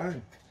that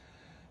time.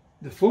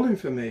 The full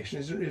information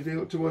isn't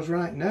revealed to us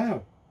right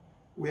now.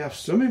 We have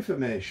some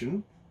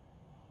information,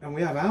 and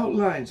we have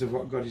outlines of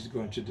what God is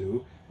going to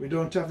do. We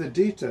don't have the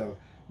detail,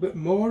 but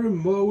more and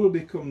more will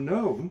become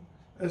known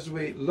as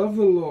we love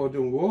the Lord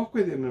and walk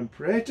with him and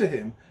pray to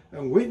him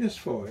and witness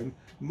for him.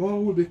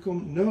 More will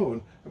become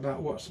known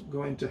about what's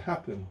going to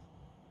happen.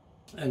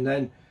 And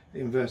then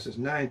in verses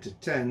 9 to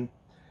 10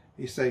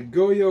 he said,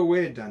 "Go your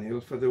way, Daniel,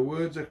 for the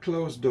words are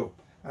closed up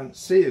and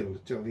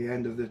sealed till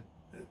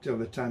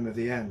the time of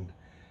the end.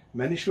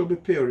 Many shall be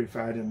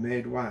purified and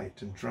made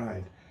white and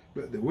tried,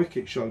 but the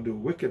wicked shall do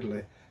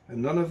wickedly,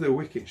 and none of the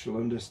wicked shall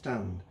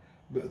understand,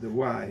 but the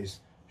wise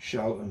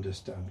shall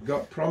understand."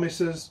 God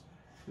promises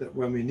that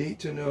when we need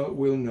to know,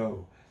 we'll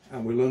know,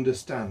 and we'll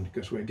understand,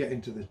 because we're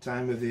getting to the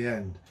time of the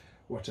end.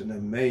 What an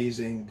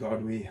amazing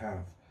God we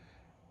have.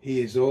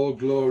 He is all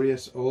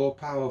glorious, all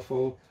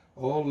powerful,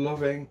 all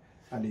loving,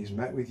 and he's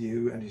met with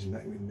you and he's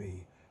met with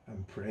me,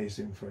 and praise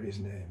him for his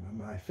name. And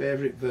my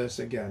favourite verse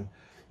again,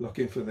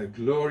 looking for the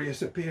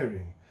glorious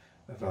appearing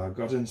of our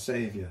God and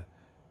Saviour,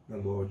 the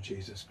Lord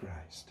Jesus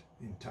Christ,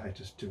 in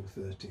Titus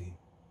 2:13.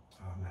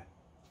 Amen.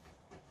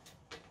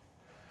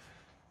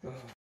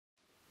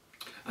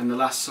 And the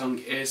last song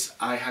is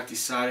 "I Have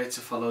Decided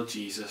to Follow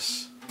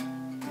Jesus."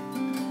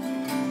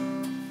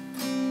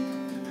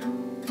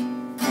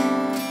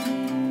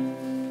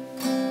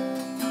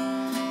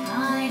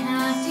 I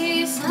have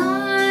decided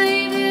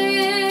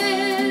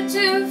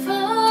to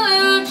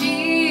follow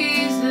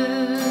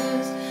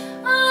Jesus.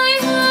 I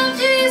have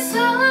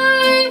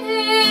decided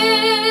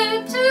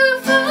to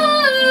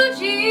follow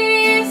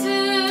Jesus.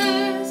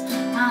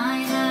 I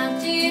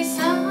have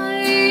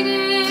decided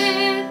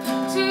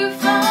to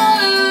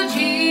follow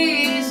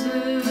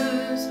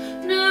Jesus.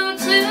 No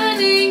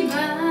turning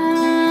back.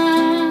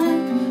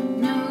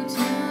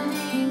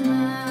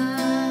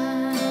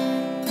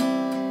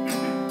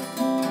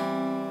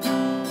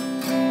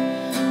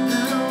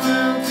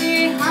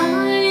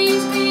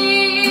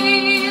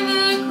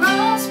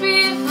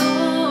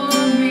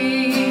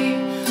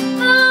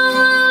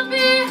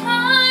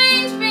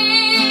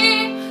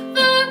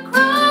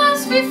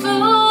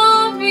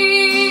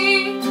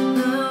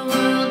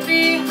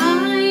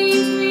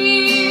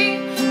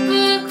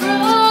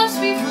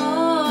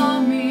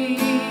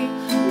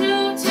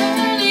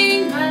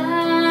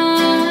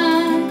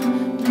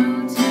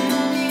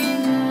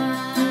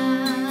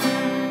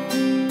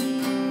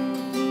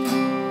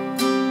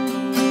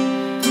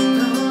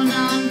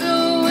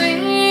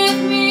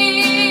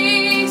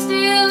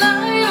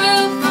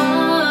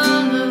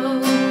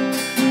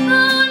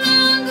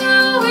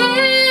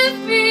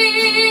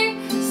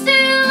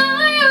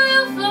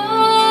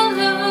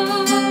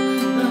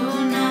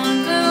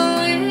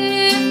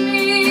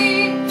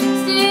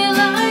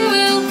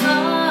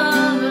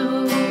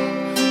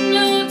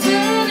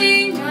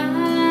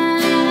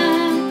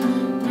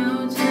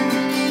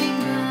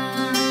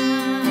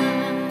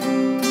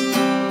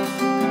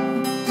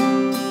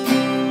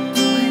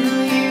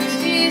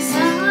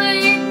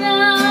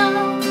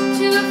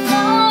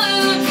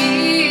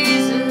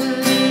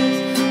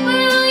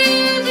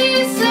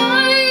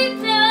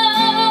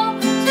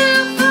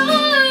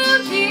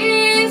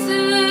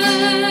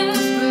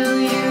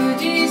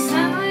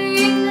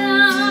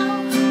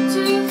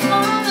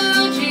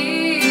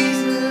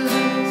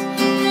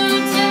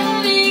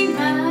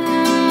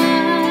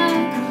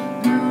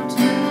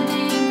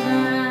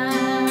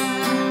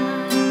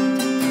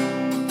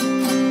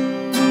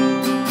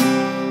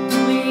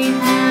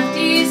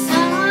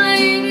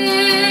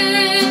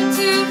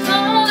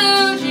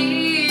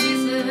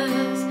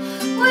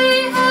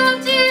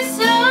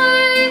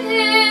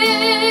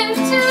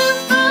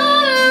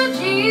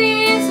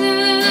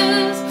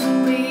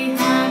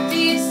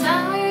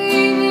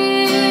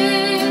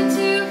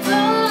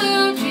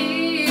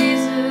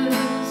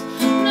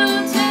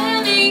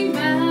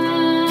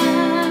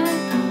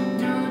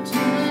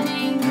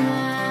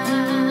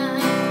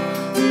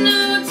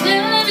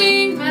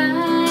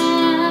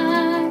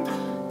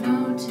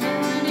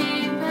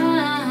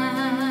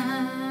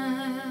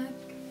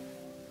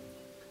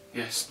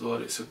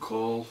 Lord, it's a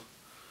call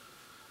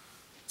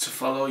to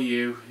follow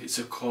you. It's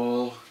a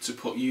call to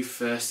put you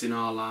first in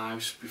our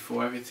lives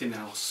before everything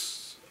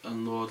else.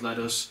 And Lord, let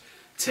us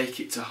take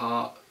it to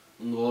heart.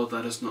 And Lord,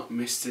 let us not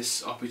miss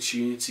this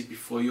opportunity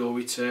before your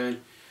return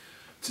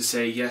to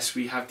say, yes,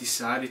 we have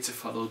decided to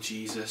follow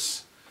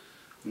Jesus.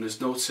 And there's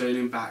no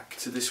turning back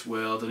to this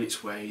world and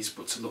its ways,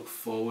 but to look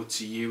forward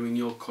to you and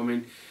your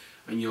coming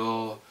and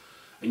your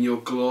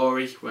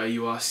glory, where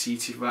you are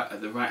seated right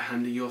at the right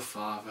hand of your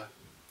Father.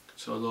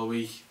 So Lord,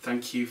 we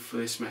thank you for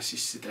this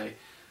message today.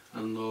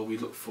 And Lord, we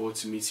look forward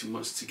to meeting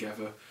once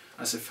together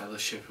as a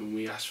fellowship, and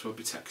we ask for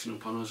protection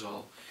upon us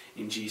all.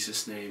 In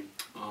Jesus' name,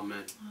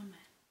 amen.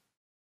 Amen.